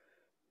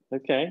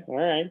okay. All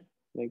right,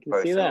 I can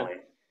see that.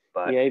 personally.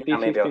 But The yeah, IP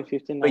maybe.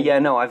 1559. But yeah,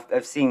 no,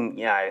 I've seen.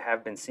 Yeah, I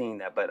have been seeing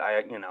that, but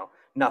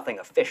nothing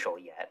official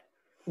yet.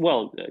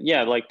 Well,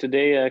 yeah, like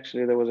today,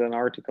 actually, there was an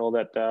article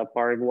that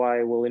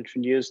Paraguay will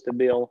introduce the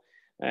bill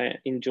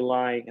in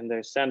July in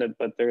their Senate,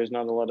 but there is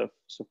not a lot of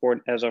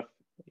support as of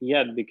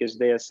yet because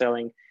they are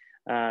selling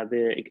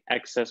the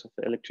excess of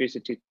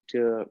electricity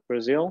to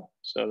Brazil.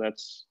 So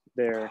that's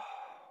their,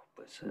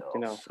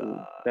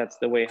 Brazil that's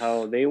the way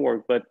how sucks. they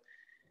work. But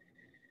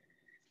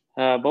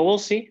we'll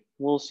see.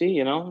 We'll see.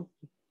 Yeah.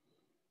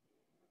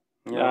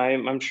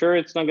 I'm sure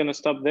it's not going to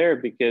stop there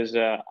because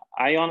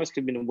I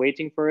honestly been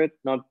waiting for it,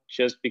 not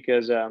just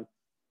because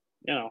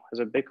as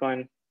a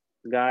Bitcoin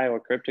guy or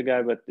crypto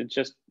guy, but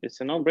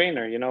it's a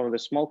no-brainer. The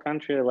small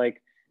country,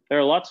 like there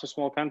are lots of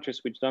small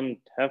countries which don't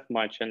have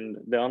much, and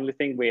the only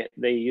thing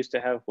they used to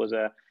have was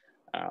a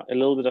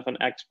little bit of an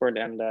export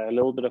and a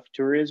little bit of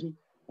tourism.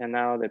 And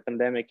now the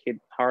pandemic hit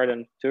hard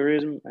on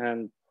tourism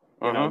and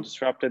Mm-hmm.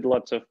 disrupted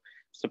lots of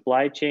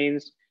supply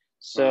chains.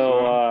 So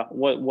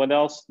Mm-hmm. what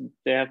else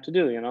they have to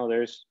do?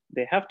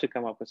 They have to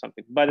come up with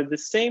something. But at the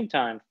same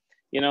time,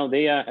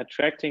 they are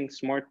attracting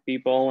smart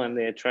people and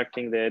they're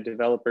attracting the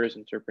developers,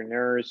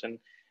 entrepreneurs, and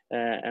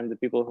the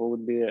people who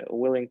would be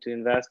willing to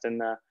invest in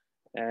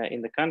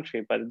the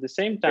country. But at the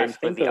same time,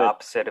 Basically, think the of it.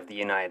 opposite of the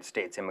United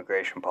States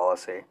immigration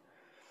policy.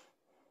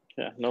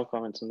 Yeah, no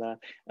comments on that.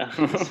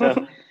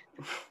 So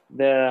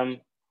the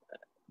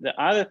the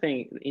other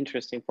thing,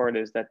 interesting part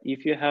is that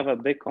if you have a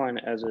Bitcoin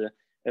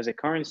as a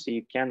currency,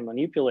 you can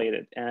manipulate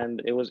it.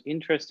 And it was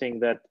interesting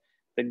that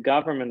the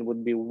government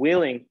would be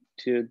willing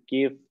to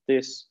give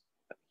this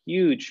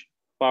huge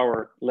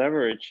power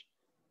leverage,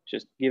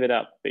 just give it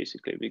up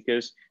basically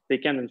because they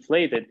can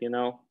inflate it.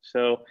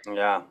 So,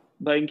 Yeah.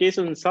 but in case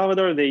of El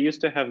Salvador, they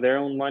used to have their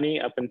own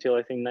money up until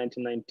I think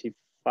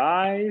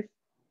 1995,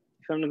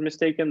 if I'm not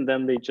mistaken.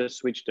 Then they just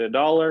switched to a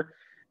dollar,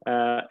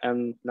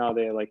 and now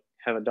they like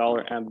have a dollar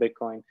and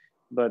Bitcoin.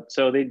 But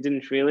so they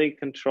didn't really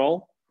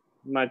control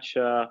much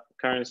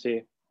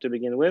currency to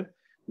begin with.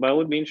 But it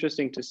would be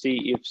interesting to see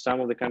if some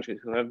of the countries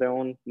who have their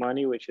own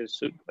money, which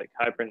is like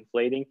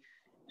hyperinflating,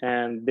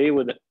 and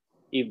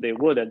if they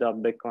would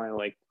adopt Bitcoin,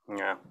 like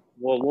Yeah.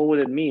 what would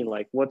it mean?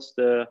 Like, what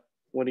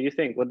do you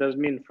think? What does it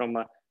mean from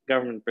a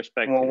government Well,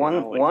 perspective?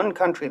 Like, one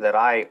country that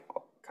I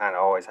kind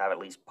of always have at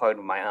least part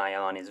of my eye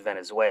on is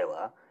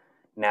Venezuela.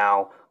 Now,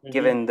 mm-hmm,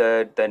 given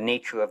the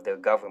nature of their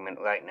government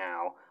right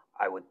now,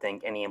 I would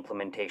think any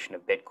implementation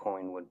of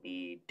Bitcoin would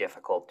be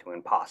difficult to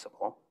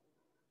impossible.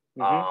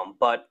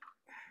 But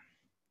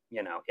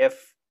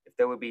if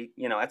there would be,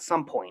 at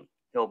some point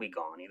he'll be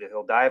gone. Either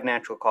he'll die of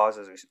natural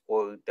causes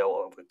or they'll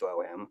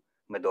overthrow him,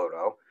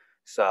 Maduro.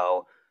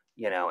 So,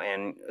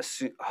 and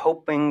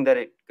hoping that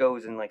it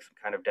goes in like some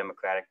kind of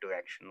democratic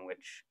direction,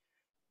 which,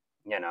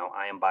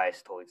 I am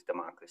biased towards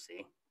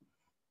democracy.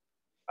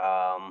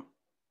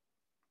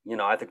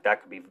 I think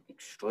that could be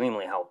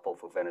extremely helpful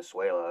for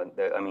Venezuela.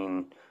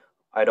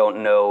 I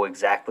don't know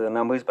exactly the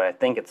numbers, but I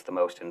think it's the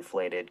most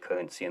inflated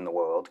currency in the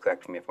world.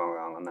 Correct me if I'm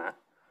wrong on that.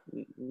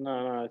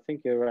 No, I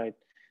think you're right.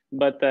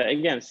 But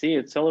again, see,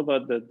 it's all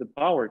about the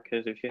power,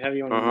 because if you have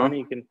your own money,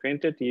 you can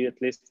print it. You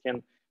at least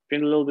can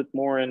print a little bit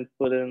more and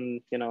put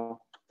in,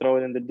 throw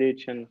it in the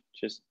ditch and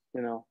just,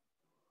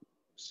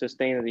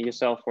 sustain it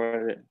yourself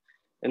for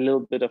a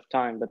little bit of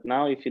time. But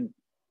now if you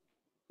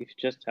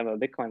just have a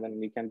Bitcoin,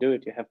 then you can do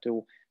it. You have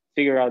to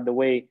figure out the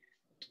way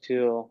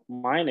to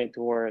mine it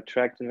or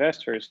attract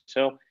investors.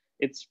 So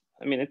it's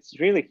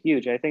really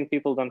huge. I think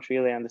people don't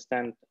really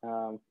understand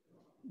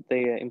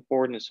the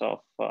importance of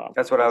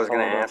that's what I was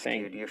going to ask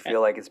you. Do you feel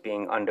like it's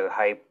being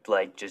underhyped,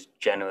 like just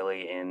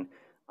generally in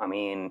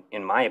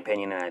my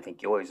opinion, and I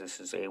think yours, this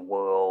is a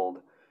world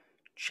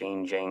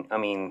changing,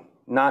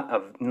 not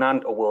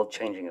a world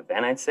changing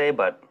event, I'd say,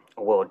 but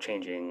a world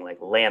changing like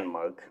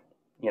landmark.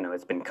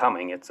 It's been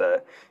coming. It's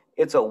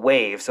a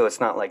wave, so it's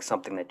not like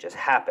something that just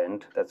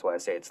happened. That's why I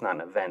say it's not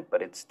an event,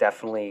 but it's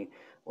definitely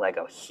like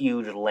a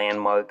huge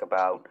landmark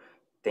about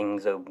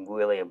things are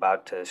really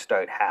about to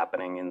start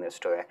happening in this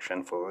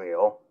direction for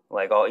real.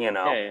 Like,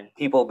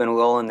 people have been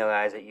rolling their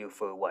eyes at you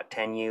for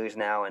 10 years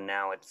now, and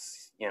now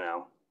it's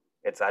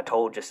it's I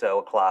told you so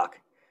o'clock.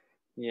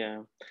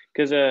 Yeah,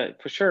 because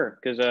for sure,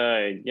 because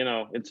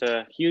it's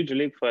a huge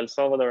leap for El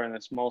Salvador and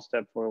a small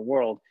step for the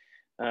world.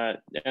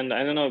 And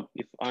I don't know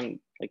if on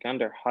like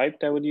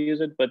underhyped I would use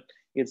it, but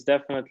it's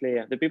definitely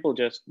the people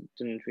just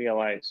didn't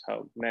realize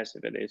how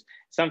massive it is.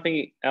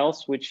 Something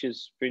else which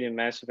is pretty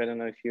massive. I don't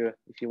know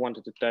if you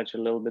wanted to touch a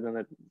little bit on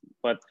it,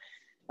 but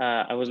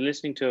I was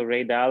listening to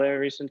Ray Dalio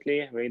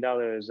recently. Ray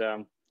Dalio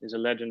is a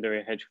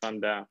legendary hedge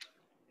fund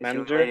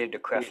manager. Is he related to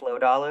Creflo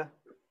Dollar?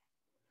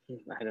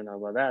 I don't know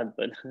about that,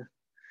 but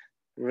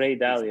Ray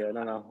Dalio, I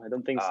don't know. I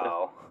don't think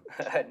so.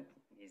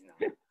 He's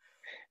not.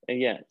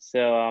 Yeah,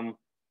 so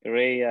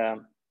Ray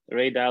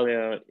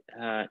Dalio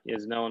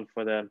is known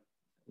for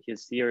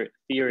his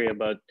theory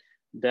about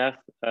death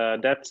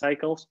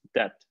cycles,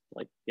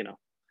 like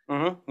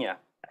yeah,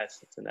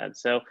 assets and that.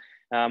 So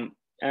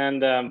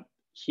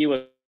he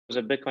was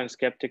a Bitcoin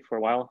skeptic for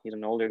a while. He's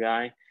an older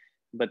guy,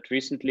 but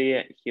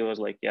recently he was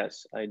like,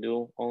 yes, I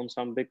do own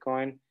some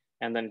Bitcoin.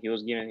 And then he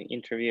was giving an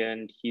interview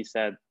and he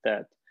said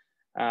that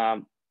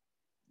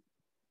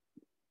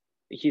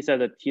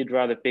he'd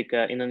rather pick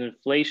in an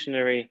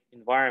inflationary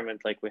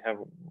environment like we have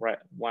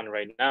one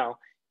right now,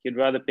 he'd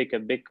rather pick a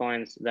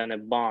Bitcoins than a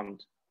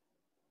bond.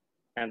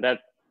 And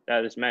that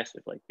is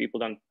massive. Like people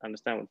don't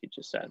understand what he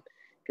just said,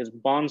 because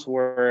bonds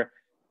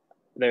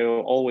they were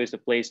always a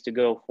place to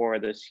go for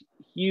this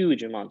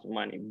huge amount of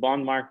money.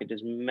 Bond market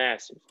is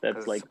massive.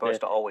 That's like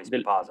supposed to always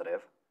be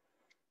positive.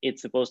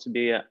 It's supposed to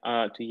be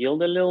to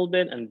yield a little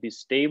bit and be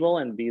stable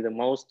and be the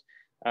most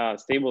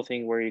stable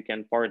thing where you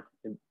can park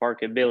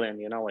a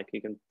billion, like you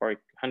can park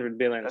 100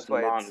 billion. That's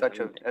why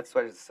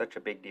it's such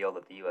a big deal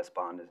that the U.S.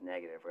 bond is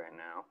negative right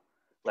now.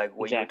 Like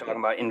what you were talking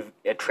about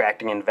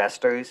attracting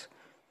investors.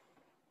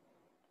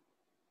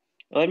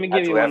 Let me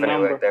give you one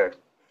number. Right there.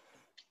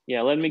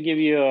 Yeah, let me give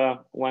you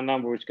one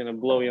number which is going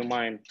to blow your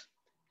mind.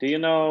 Do you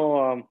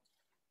know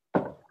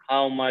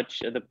how much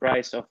the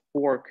price of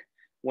pork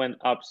went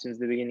up since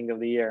the beginning of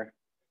the year?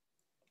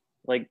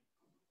 Like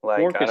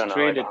pork is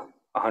traded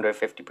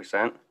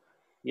 150%.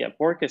 Yeah,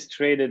 pork is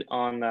traded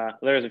on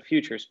there's a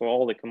futures for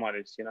all the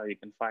commodities. You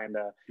can find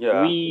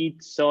wheat,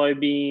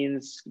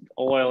 soybeans,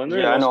 oil, and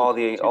I know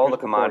all the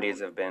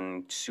commodities have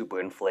been super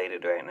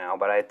inflated right now.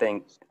 But I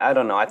think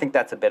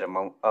that's a bit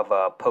of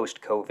a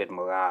post-COVID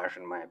mirage,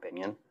 in my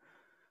opinion.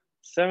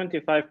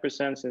 75%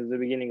 since the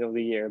beginning of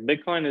the year.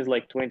 Bitcoin is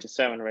like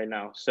 27 right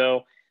now.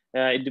 So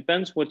it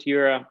depends what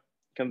you're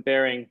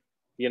comparing.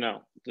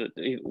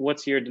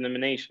 What's your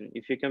denomination?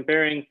 If you're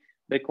comparing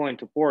Bitcoin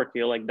to pork,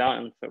 you're like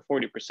down for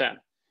 40%.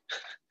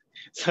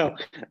 So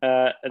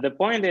the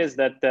point is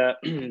that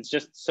it's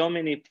just so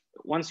many.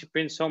 Once you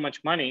print so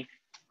much money,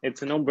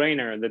 it's a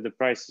no-brainer that the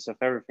prices of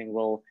everything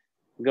will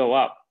go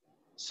up.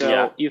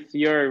 So if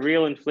your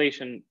real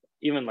inflation,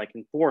 even like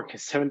in pork,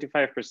 is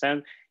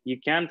 75%, you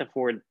can't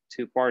afford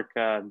to park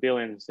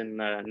billions in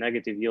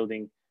negative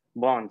yielding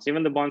bonds.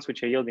 Even the bonds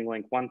which are yielding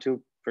like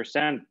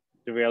 1-2%,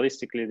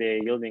 realistically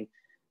they're yielding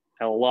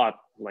a lot,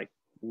 like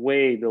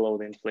way below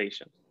the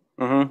inflation.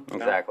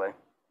 Exactly.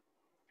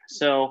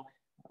 So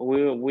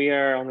we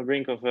are on the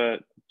brink of a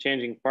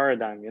changing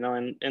paradigm,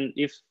 and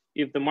if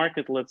the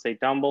market, let's say,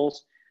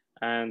 tumbles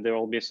and there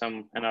will be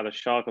another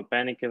shock or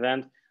panic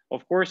event,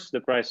 of course the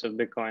price of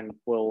Bitcoin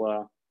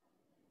will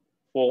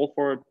fall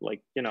for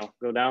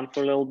go down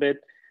for a little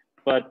bit.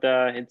 but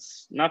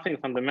it's nothing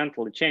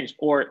fundamentally changed,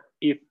 or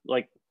if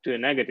like to a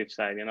negative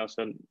side,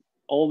 so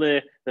all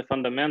the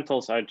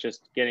fundamentals are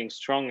just getting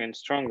stronger and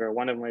stronger.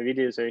 One of my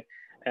videos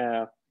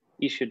I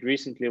issued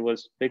recently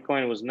was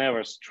Bitcoin was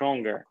never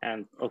stronger,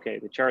 and okay,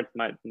 the chart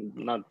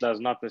does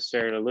not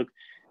necessarily look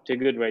too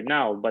good right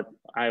now, but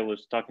I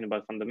was talking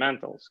about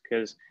fundamentals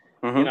because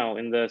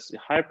in this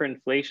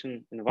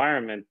hyperinflation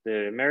environment,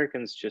 the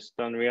Americans just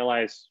don't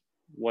realize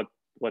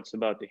what's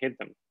about to hit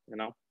them.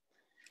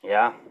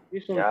 Yeah.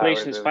 Usual Yeah, I would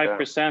inflation is agree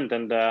with that. 5%,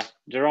 and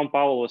Jerome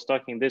Powell was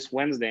talking this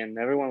Wednesday, and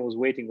everyone was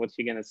waiting what's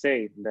he gonna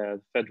say,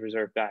 the Fed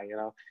Reserve guy,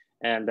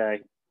 and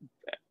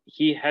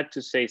he had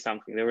to say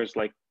something. There was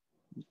like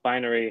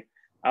binary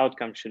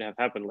outcome should have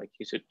happened. Like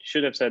he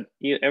should have said.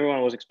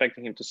 Everyone was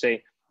expecting him to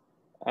say,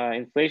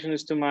 inflation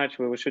is too much.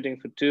 We were shooting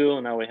for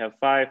 2, now we have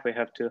 5. We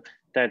have to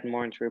tighten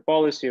monetary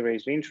policy,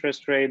 raise the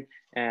interest rate,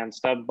 and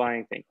stop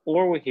buying things.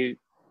 Or he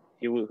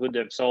would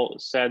have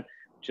said,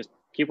 just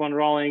keep on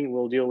rolling.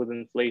 We'll deal with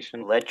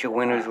inflation. Let your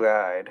winners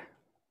ride.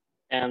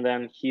 And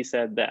then he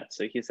said that.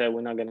 So he said,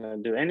 we're not going to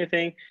do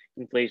anything.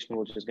 Inflation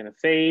will just going to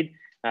fade.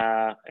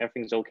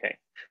 Everything's okay.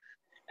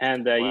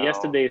 And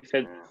yesterday,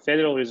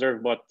 Federal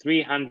Reserve bought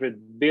 $300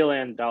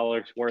 billion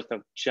worth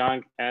of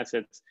junk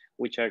assets,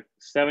 which are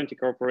 70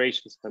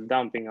 corporations are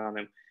dumping on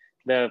them.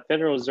 The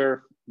Federal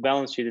Reserve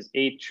balance sheet is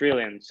 $8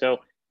 trillion. So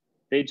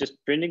they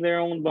just printing their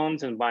own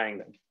bonds and buying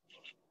them.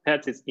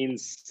 That is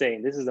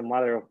insane. This is the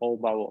mother of all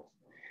bubbles.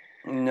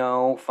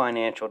 No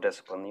financial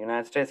discipline. The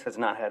United States has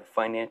not had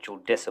financial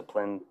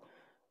discipline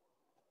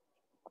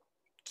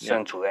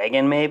since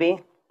Reagan,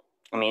 maybe.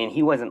 I mean,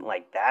 he wasn't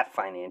like that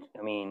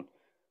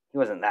he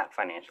wasn't that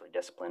financially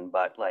disciplined,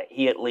 but like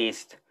he at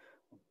least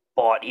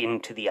bought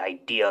into the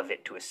idea of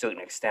it to a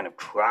certain extent of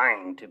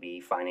trying to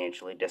be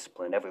financially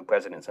disciplined. Every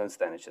president since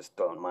then is just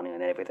throwing money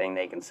on everything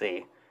they can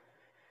see.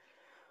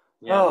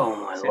 Yeah. Oh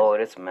my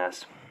Lord, it's a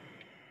mess.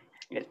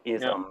 It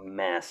is a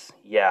mess.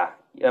 Yeah.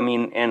 I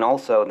mean, and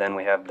also then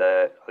we have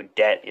our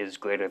debt is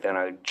greater than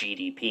our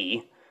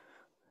GDP.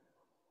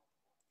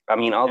 I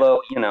mean,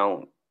 although,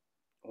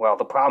 well,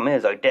 the problem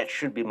is our debt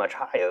should be much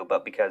higher,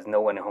 but because no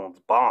one owns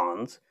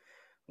bonds,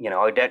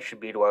 our debt should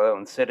be to our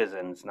own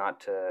citizens, not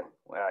to,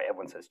 well,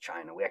 everyone says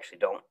China. We actually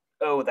don't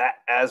owe that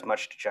as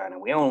much to China.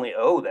 We only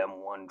owe them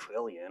 $1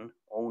 trillion,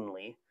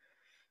 only.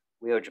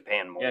 We owe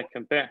Japan more.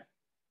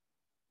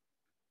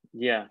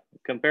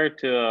 Compared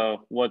to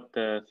what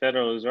the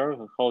Federal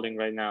Reserve is holding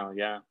right now,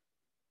 Yeah.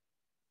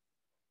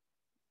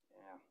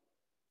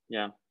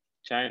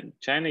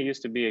 China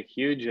used to be a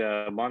huge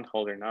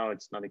bondholder. Now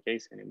it's not the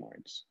case anymore.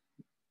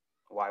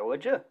 Why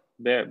would you?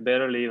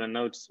 Barely even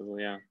noticeable,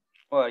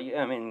 Well,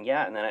 I mean,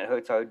 and then it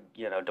hurts our,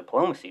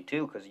 diplomacy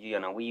too, because,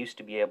 we used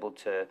to be able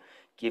to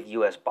give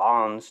U.S.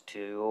 bonds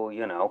to,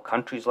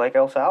 countries like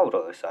El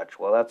Salvador or such.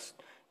 Well, that's,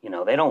 they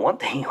don't want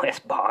the U.S.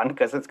 bond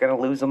because it's going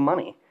to lose them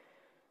money.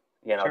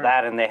 Sure.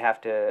 That, and they have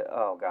to,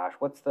 oh gosh,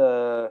 what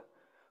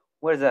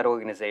is that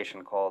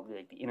organization called?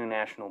 Like the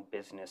International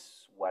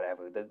Business,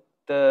 whatever,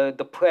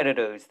 the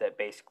predators that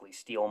basically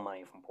steal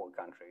money from poor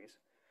countries.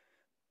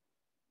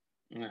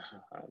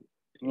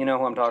 You know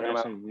who I'm talking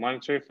about?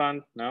 Monetary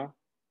Fund, no?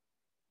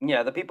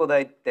 Yeah, the people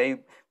they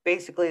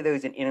basically,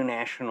 there's an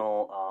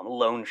international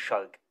loan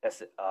shark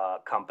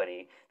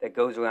company that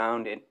goes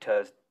around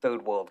into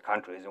third world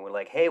countries, and we're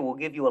like, hey, we'll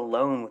give you a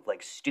loan with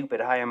like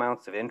stupid high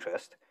amounts of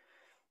interest.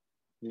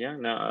 Yeah,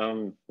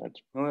 no,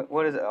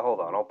 what is it?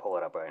 Hold on, I'll pull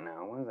it up right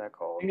now. What is that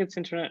called? I think it's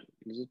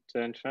Is it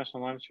the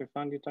International Monetary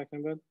Fund you're talking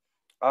about?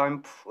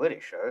 I'm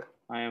pretty sure.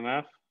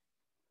 IMF.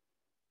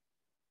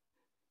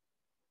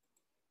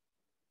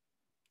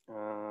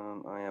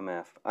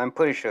 IMF. I'm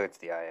pretty sure it's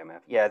the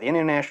IMF. Yeah, the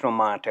International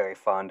Monetary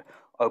Fund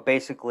are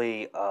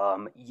basically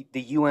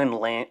the UN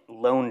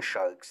loan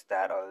sharks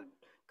that are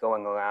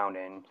going around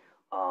and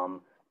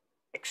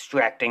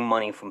extracting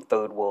money from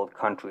third world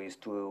countries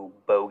through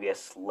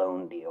bogus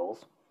loan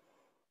deals.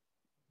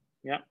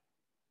 Yeah,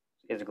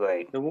 it's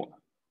great.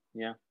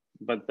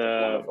 But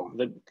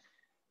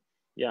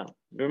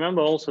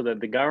remember also that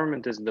the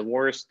government is the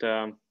worst.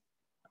 Government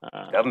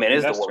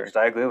investor. Is the worst.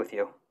 I agree with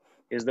you.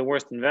 Is the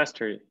worst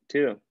investor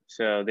too.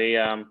 So they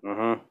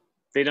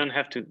they don't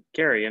have to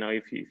carry.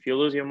 If you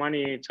lose your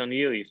money, it's on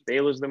you. If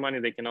they lose the money,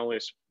 they can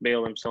always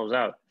bail themselves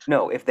out.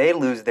 No, if they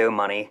lose their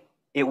money,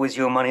 it was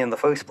your money in the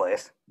first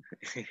place.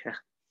 Yeah,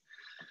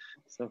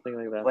 something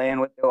like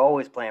that. They're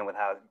always playing with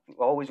house.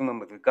 Always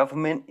remember, the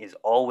government is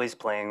always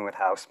playing with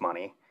house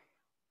money,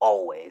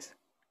 always.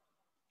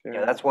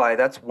 Sure. That's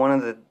one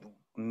of the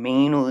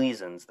main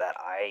reasons that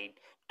I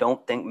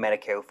don't think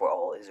Medicare for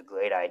all is a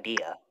great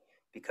idea,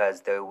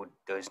 because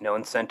there's no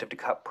incentive to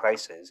cut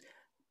prices.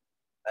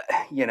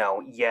 We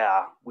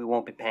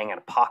won't be paying out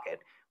of pocket,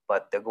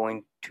 but they're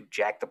going to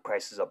jack the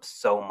prices up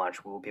so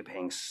much, we will be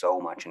paying so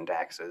much in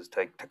taxes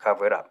to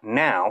cover it up.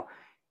 Now,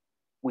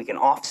 we can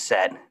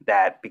offset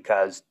that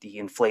because the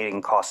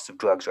inflating costs of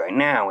drugs right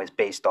now is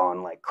based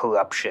on like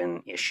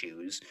corruption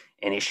issues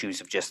and issues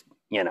of just,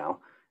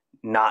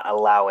 not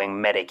allowing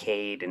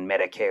Medicaid and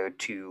Medicare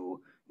to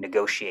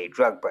negotiate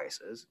drug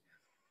prices.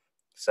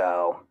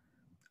 So,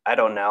 I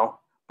don't know,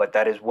 but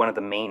that is one of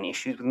the main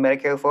issues with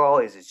Medicare for All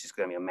is it's just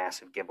going to be a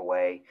massive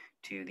giveaway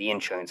to the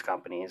insurance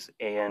companies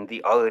and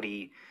the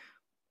already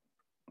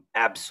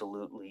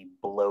absolutely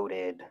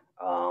bloated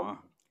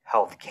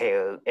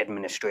healthcare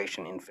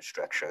administration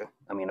infrastructure.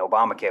 I mean,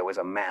 Obamacare was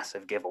a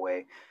massive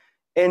giveaway,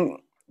 and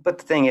but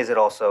the thing is, it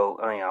also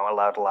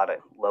allowed a lot of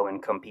low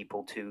income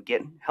people to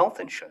get health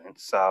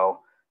insurance. So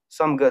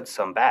some good,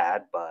 some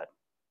bad, but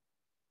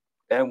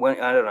and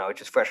when I don't know, it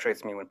just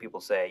frustrates me when people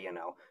say,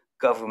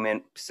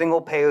 government single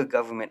payer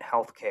government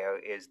healthcare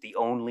is the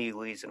only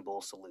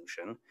reasonable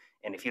solution,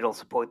 and if you don't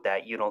support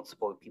that, you don't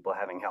support people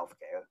having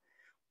healthcare.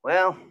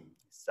 Well,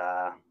 it's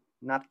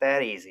not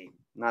that easy.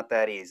 Not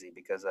that easy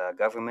because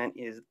government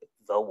is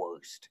the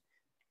worst,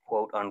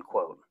 quote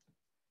unquote.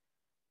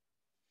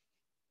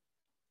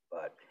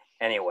 But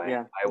anyway,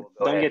 Yeah, I will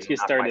go don't ahead get and you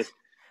started.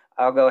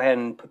 I'll go ahead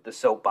and put the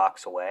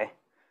soapbox away.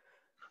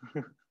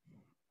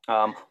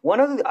 One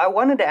of I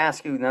wanted to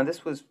ask you. Now,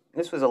 this was a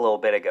little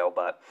bit ago,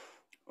 but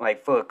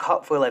like for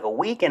like a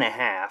week and a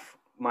half,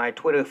 my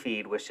Twitter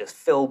feed was just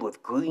filled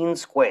with green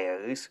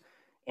squares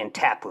and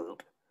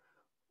Taproot.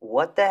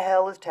 What the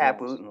hell is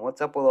Taproot, Yes. and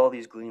what's up with all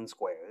these green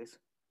squares?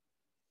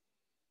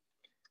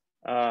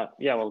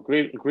 Yeah, well,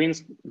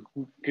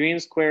 green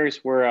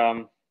squares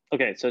were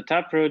okay. So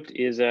Taproot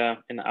is an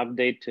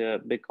update to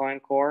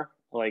Bitcoin Core,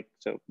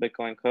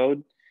 Bitcoin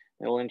code.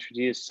 It will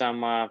introduce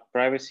some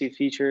privacy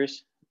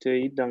features to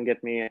it. Don't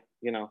get me,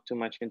 too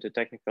much into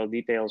technical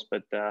details,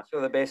 but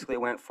So they basically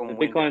went the from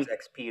Windows Bitcoin,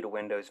 XP to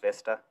Windows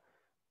Vista.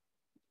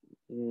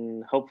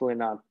 hopefully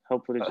not.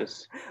 Hopefully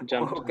just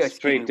jump Excuse me,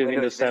 straight to Windows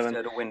Windows 7.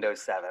 Vista to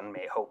Windows 7,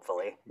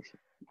 hopefully.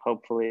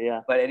 Hopefully,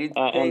 yeah. But And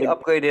they the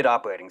upgraded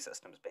operating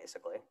systems,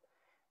 basically.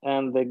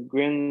 and the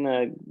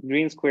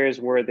green squares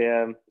were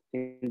the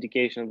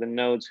indication of the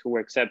nodes who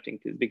were accepting,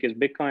 because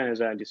Bitcoin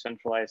is a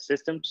decentralized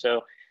system.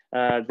 So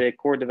the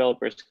core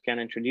developers can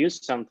introduce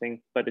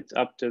something, but it's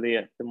up to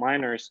the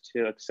miners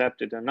to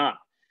accept it or not.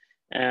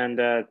 And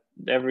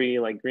every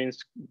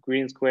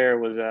green square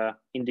was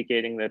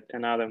indicating that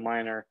another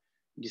miner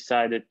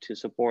decided to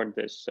support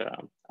this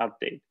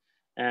update.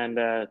 And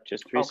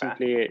just Okay.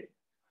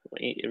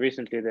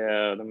 recently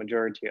the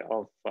majority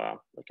of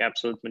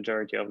absolute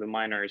majority of the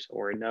miners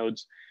or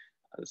nodes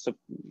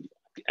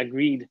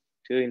agreed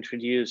to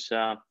introduce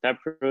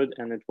Taproot,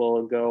 and it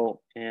will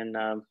go in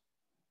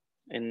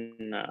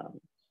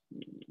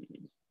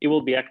it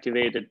will be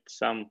activated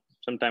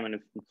sometime in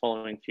the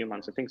following few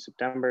months. I think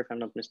September, if I'm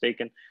not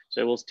mistaken.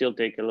 So it will still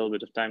take a little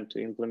bit of time to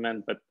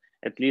implement, but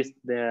at least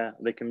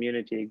the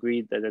community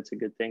agreed that that's a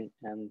good thing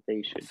and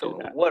they should So do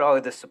that. what are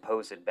the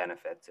supposed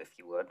benefits, if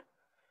you would?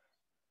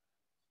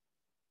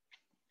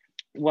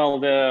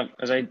 Well,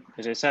 as I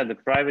said, the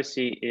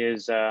privacy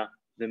is the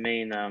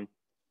main Or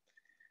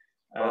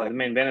the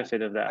main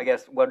benefit of I that.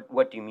 guess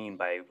what do you mean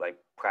by like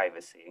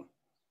privacy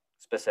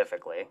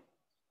specifically?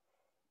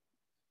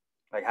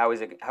 Like how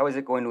is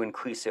it going to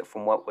increase it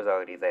from what was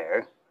already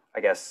there? I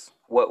guess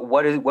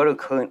what are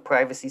current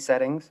privacy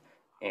settings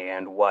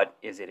and what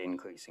is it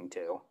increasing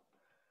to?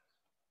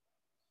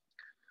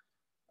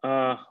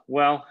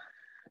 Well,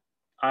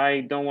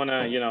 I don't want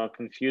to,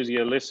 confuse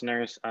your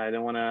listeners. I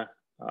don't want to.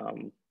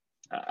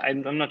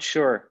 I'm not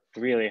sure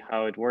really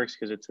how it works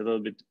because it's a little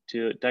bit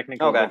too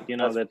technical. Okay, But you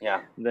know that's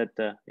yeah,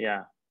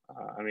 yeah.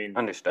 I mean,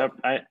 understood.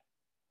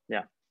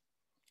 yeah.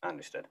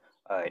 Understood.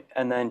 All right,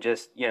 and then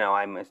just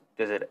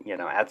does it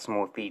add some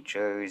more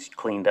features,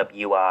 cleaned up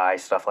UI,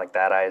 stuff like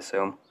that? I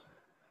assume.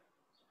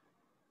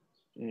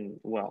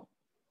 Well,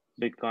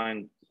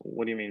 Bitcoin.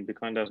 What do you mean?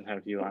 Bitcoin doesn't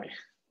have UI.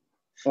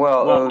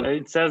 Well, Well,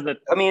 it says that.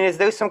 I mean, is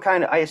there some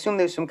kind of? I assume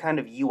there's some kind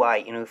of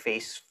UI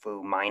interface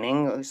for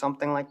mining or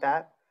something like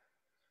that.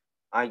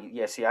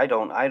 See, I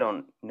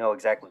don't know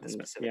exactly the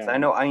specifics. Yeah, I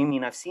know. I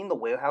mean, I've seen the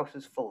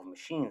warehouses full of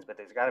machines, but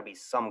there's got to be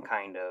some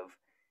kind of,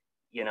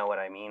 you know what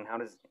I mean? How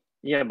does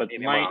yeah, but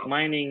maybe I'm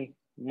wrong.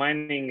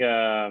 mining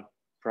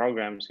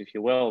programs, if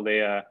you will, they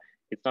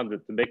it's not the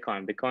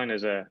Bitcoin. Bitcoin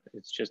is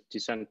it's just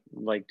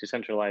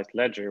decentralized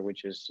ledger,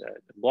 which is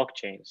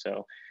blockchain.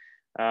 So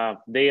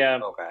they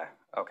Okay,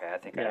 okay. yeah, I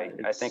think I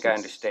it's yeah,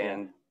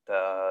 understand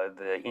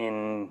the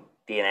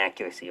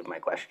inaccuracy of my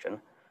question.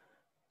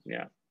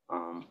 yeah.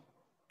 Um,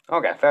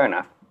 okay, fair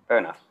enough. Fair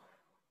enough.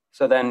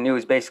 So then it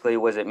was basically,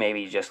 was it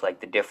maybe just like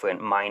the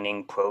different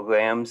mining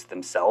programs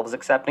themselves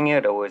accepting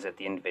it, or was it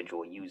the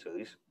individual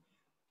users?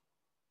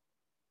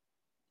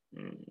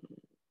 Mm,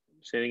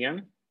 say it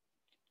again.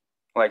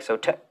 Like so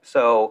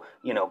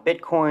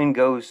Bitcoin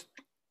goes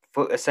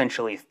for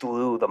essentially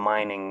through the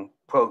mining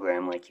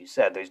program, like you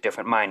said. There's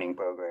different mining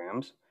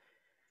programs.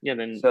 Yeah,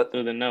 then So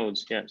through the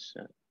nodes, yes.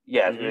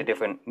 yeah, through the Mm-hmm.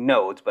 different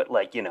nodes, but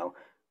like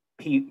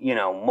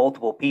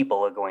multiple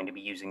people are going to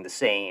be using the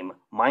same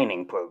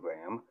mining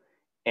program,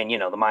 and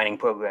the mining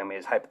program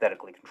is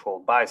hypothetically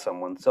controlled by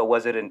someone. So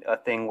was it a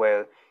thing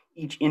where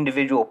each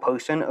individual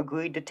person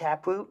agreed to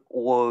Taproot,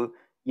 or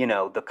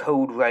the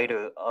code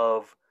writer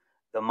of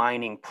the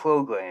mining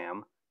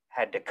program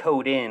had to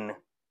code in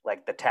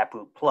like the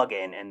Taproot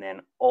plugin, and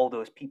then all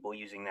those people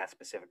using that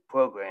specific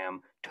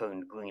program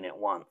turned green at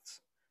once?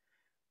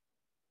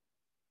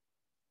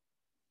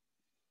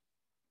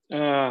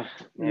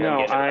 Maybe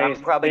No, I I'm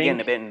probably getting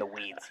think a bit in the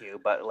weeds here,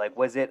 but like,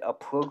 was it a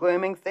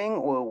programming thing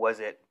or was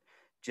it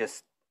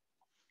just,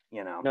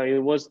 you know, no. It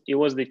was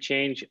the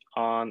change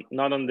on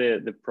not on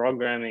the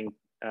programming,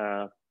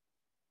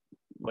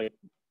 like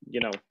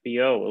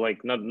PO,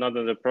 like not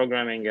on the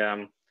programming,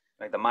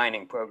 like the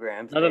mining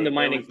programs? not on the There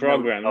mining was no.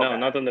 program. No, Okay.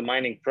 not on the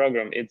mining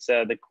program. It's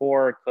the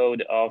core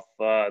code of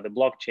the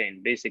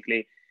blockchain.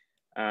 Basically,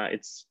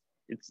 it's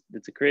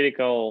a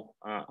critical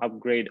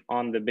upgrade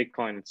on the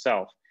Bitcoin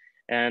itself,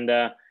 and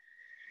It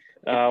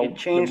the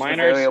changed the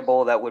miners.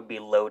 variable that would be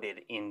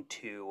loaded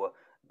into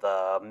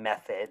the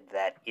method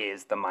that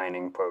is the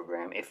mining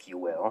program, if you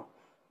will,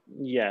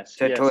 Yes,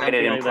 to yeah, write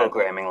it something in like that.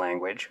 programming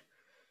language.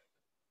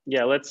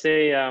 Yeah, let's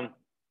say how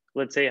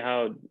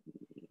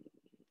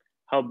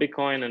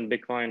Bitcoin and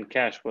Bitcoin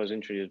Cash was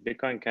introduced.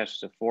 Bitcoin Cash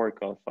is a fork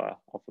of a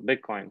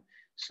Bitcoin.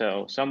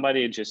 So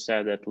somebody just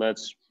said that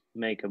let's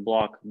make a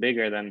block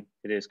bigger than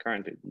it is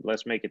currently.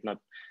 Let's make it not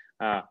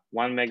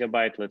 1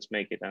 megabyte. Let's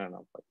make it, I don't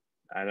know, but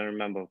I don't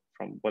remember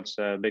from what's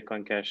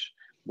Bitcoin Cash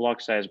block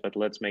size, but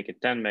let's make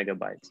it 10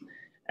 megabytes.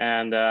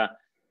 And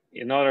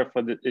in order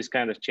for this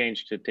kind of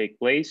change to take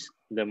place,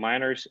 the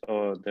miners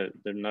or the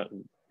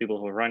people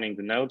who are running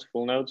the nodes,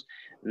 full nodes,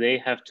 they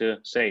have to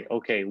say,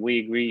 okay, we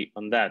agree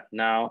on that.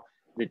 Now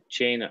the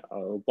chain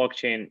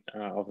blockchain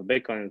of a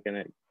Bitcoin is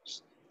going to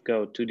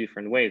go two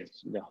different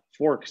ways. The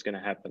fork is going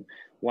to happen.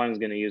 One's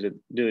going to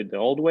do it the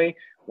old way.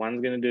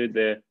 One's going to do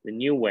it the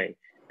new way.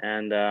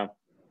 And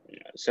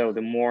so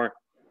the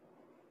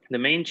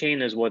main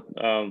chain is what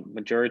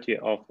majority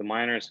of the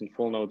miners and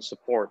full nodes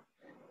support.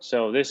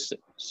 So this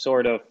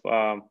sort of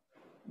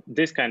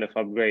this kind of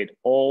upgrade,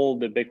 all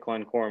the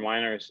Bitcoin core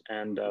miners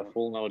and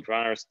full node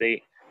runners,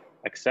 they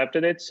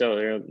accepted it. So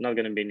there's not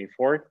going to be any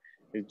fork.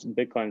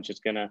 Bitcoin's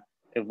just going to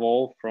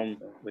evolve from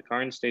the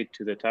current state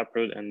to the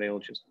taproot, and they'll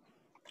just.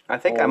 I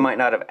think I might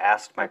not have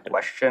asked my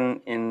question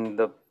in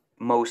the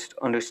most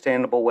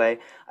understandable way.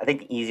 I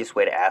think the easiest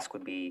way to ask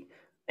would be,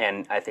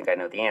 and I think I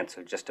know the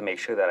answer, just to make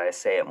sure that I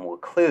say it more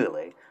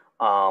clearly,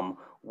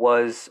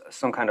 was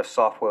some kind of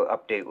software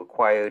update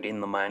required in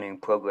the mining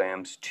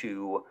programs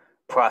to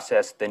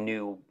process the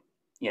new,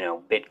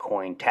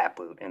 Bitcoin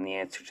taproot? And the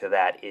answer to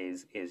that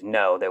is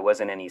no. There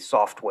wasn't any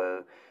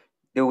software.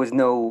 There was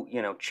no,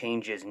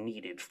 changes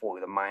needed for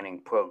the mining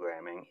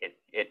programming.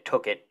 It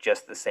took it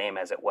just the same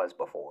as it was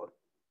before.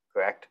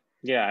 Correct?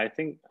 Yeah, I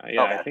think.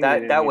 Yeah, Okay, I think they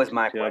didn't that need was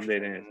my to update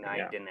question, anything. and I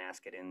Yeah. didn't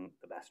ask it in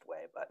the best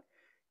way, but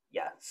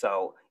yeah.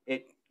 So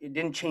it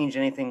didn't change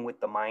anything with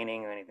the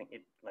mining or anything.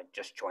 It like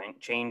just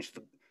changed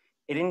the.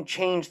 It didn't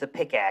change the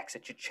pickaxe.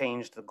 It just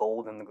changed the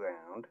gold in the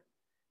ground.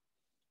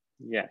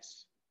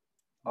 Yes.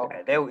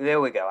 Okay, there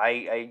we go.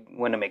 I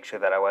want to make sure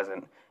that I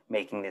wasn't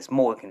making this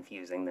more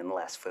confusing than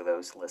less for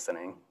those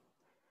listening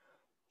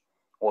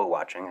or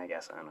watching. I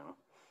guess I don't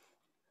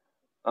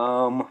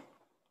know.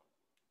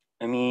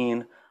 I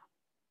mean,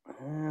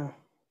 I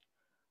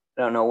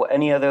don't know.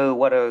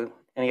 What are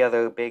any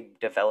other big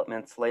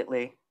developments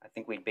lately? I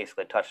think we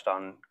basically touched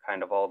on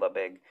kind of all the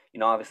big.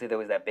 Obviously there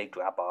was that big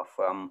drop off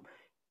from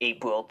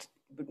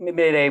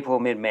mid-April,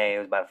 mid-May. It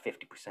was about a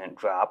 50%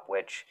 drop,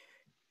 which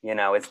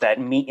it's that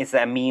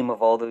meme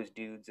of all those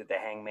dudes at the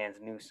hangman's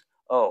noose.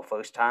 Oh,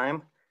 first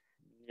time,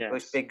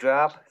 first Yes. big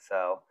drop.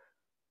 So,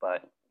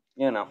 but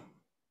it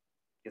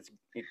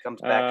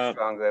comes back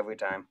stronger every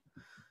time.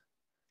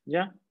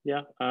 Yeah,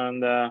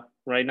 and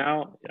right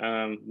now,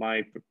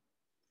 my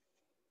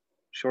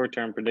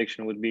short-term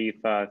prediction would be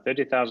if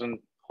 30,000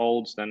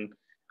 holds, then,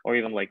 or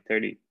even like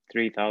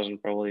 33,000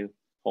 probably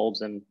holds,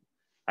 then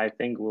I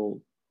think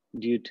we'll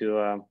due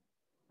to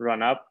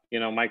run up.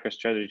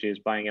 MicroStrategy is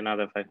buying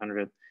another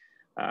 $500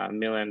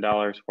 million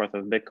worth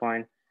of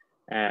Bitcoin,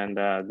 and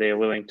they're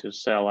willing to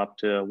sell up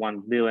to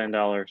 $1 billion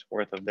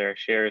worth of their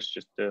shares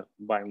just to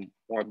buy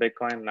more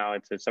Bitcoin. Now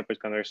it's a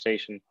separate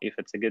conversation if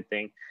it's a good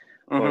thing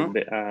for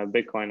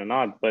Bitcoin or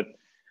not. But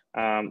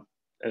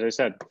as I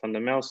said,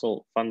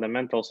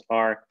 fundamentals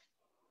are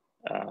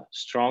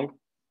strong,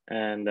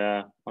 and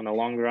on the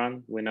long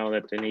run, we know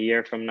that in a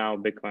year from now,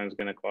 Bitcoin is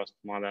going to cost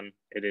more than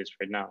it is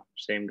right now.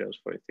 Same goes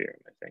for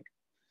Ethereum, I think.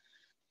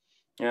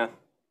 Yeah,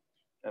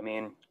 I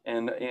mean,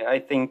 and I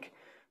think,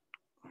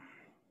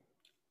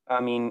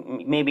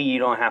 maybe you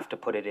don't have to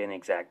put it in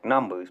exact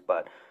numbers,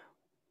 but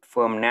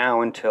from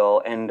now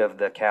until end of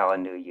the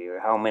calendar year,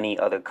 how many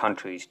other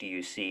countries do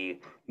you see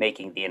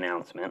making the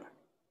announcement?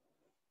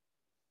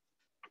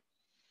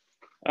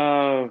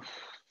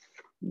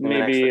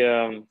 Maybe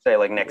say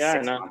like next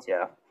 6 months,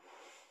 yeah.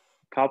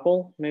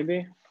 Couple,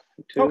 maybe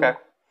two. Okay.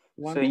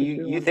 So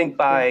you think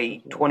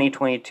by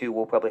 2022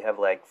 we'll probably have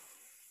like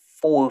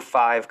 4 or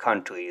 5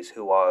 countries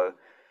who are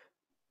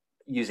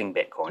using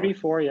Bitcoin? 3,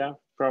 4, yeah,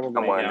 probably.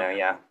 Somewhere in there,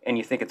 yeah. And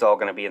you think it's all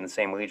going to be in the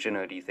same region,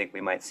 or do you think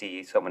we might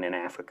see someone in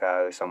Africa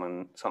or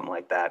something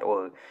like that,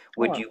 or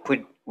would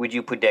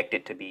you predict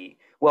it to be,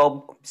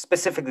 well,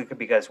 specifically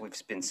because we've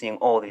been seeing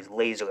all these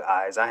laser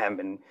eyes? I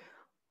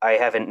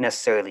haven't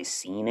necessarily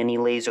seen any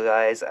laser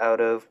eyes out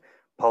of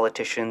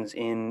politicians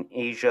in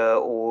Asia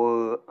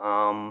or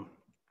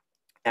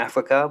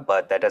Africa,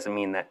 but that doesn't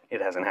mean that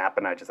it hasn't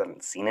happened. I just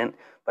haven't seen it,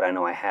 but I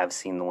know I have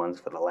seen the ones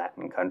for the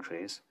Latin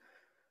countries.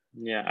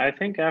 Yeah, I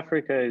think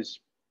Africa is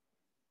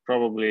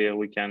probably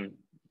we can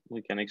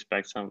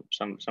expect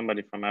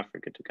somebody from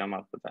Africa to come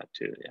up with that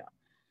too. Yeah.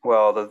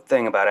 Well, the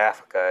thing about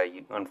Africa,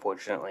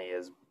 unfortunately,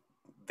 is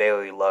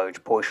very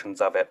large portions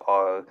of it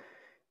are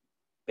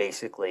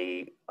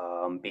basically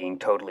being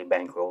totally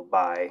bankrolled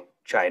by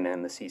China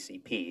and the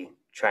CCP.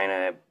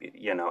 China,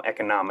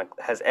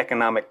 has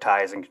economic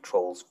ties and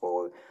controls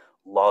for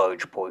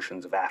large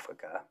portions of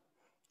Africa.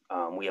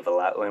 We have a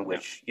lot in Yeah,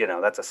 which,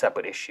 that's a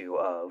separate issue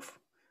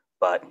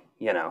but,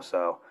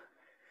 so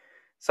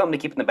something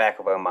to keep in the back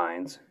of our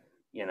minds.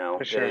 for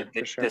The, sure, the, for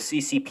the sure.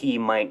 CCP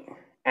might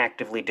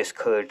actively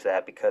discourage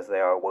that because they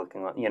are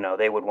working on,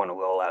 they would want to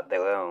roll out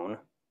their own.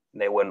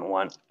 They wouldn't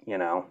want,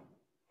 Yeah.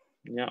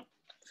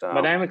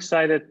 But so.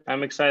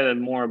 I'm excited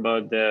more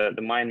about the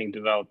mining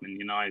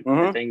development. I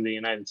Mm-hmm. think the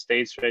United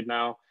States right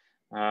now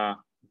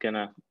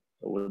gonna.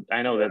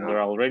 I know that Yeah. there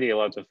are already a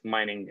lot of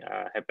mining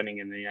happening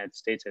in the United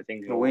States. I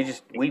think it will We need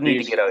to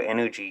increase. get our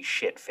energy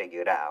shit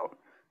figured out.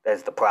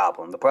 That's the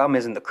problem. The problem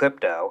isn't the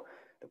crypto.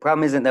 The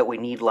problem isn't that we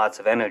need lots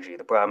of energy.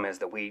 The problem is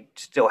that we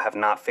still have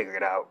not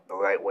figured out the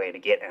right way to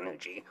get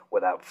energy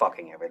without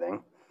fucking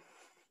everything.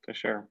 For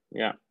sure,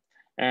 yeah.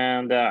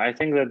 And I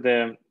think that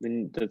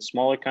the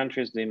smaller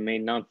countries, they may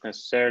not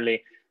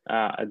necessarily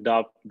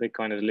adopt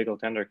Bitcoin as legal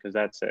tender because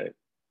that's a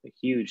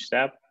huge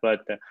step.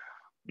 But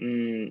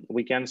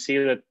we can see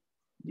that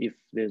if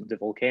the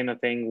volcano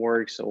thing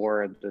works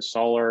or the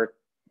solar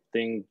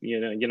thing,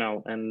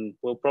 and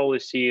we'll probably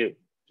see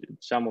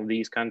some of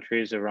these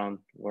countries around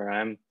where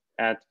I'm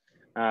at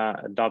They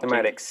might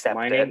adopting accept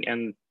mining, it.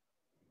 and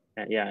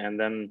yeah, and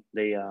then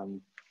they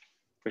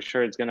for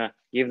sure it's gonna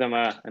give them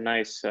a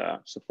nice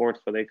support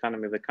for the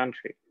economy of the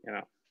country.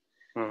 Yeah,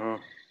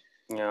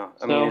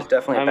 I mean, it's So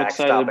definitely a I'm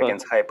excited backstop about.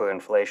 against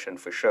hyperinflation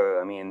for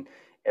sure. I mean,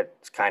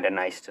 it's kind of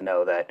nice to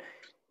know that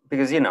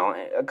because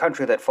a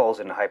country that falls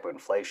into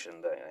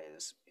hyperinflation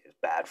is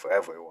bad for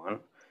everyone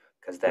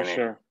because For then it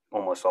sure.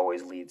 almost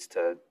always leads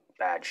to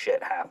bad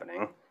shit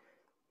happening.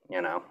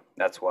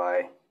 That's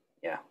why.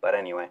 Yeah, but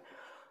anyway,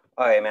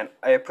 all right, man.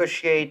 All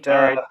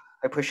right.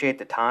 I appreciate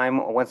the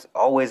time. Once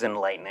always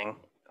enlightening.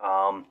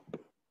 Um,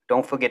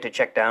 don't forget to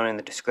check down in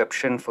the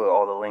description for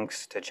all the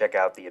links to check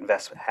out the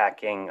Invest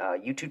Hacking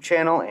YouTube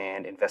channel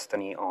and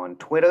InvestTony on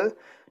Twitter.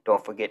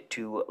 Don't forget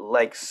to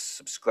like,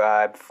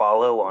 subscribe,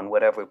 follow on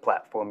whatever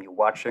platform you're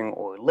watching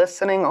or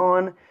listening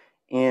on.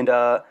 And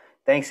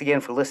thanks again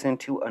for listening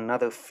to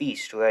another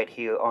feast right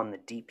here on the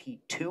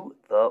DP2,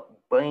 the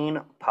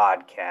Brain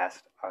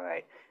Podcast. All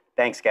right.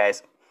 Thanks,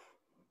 guys.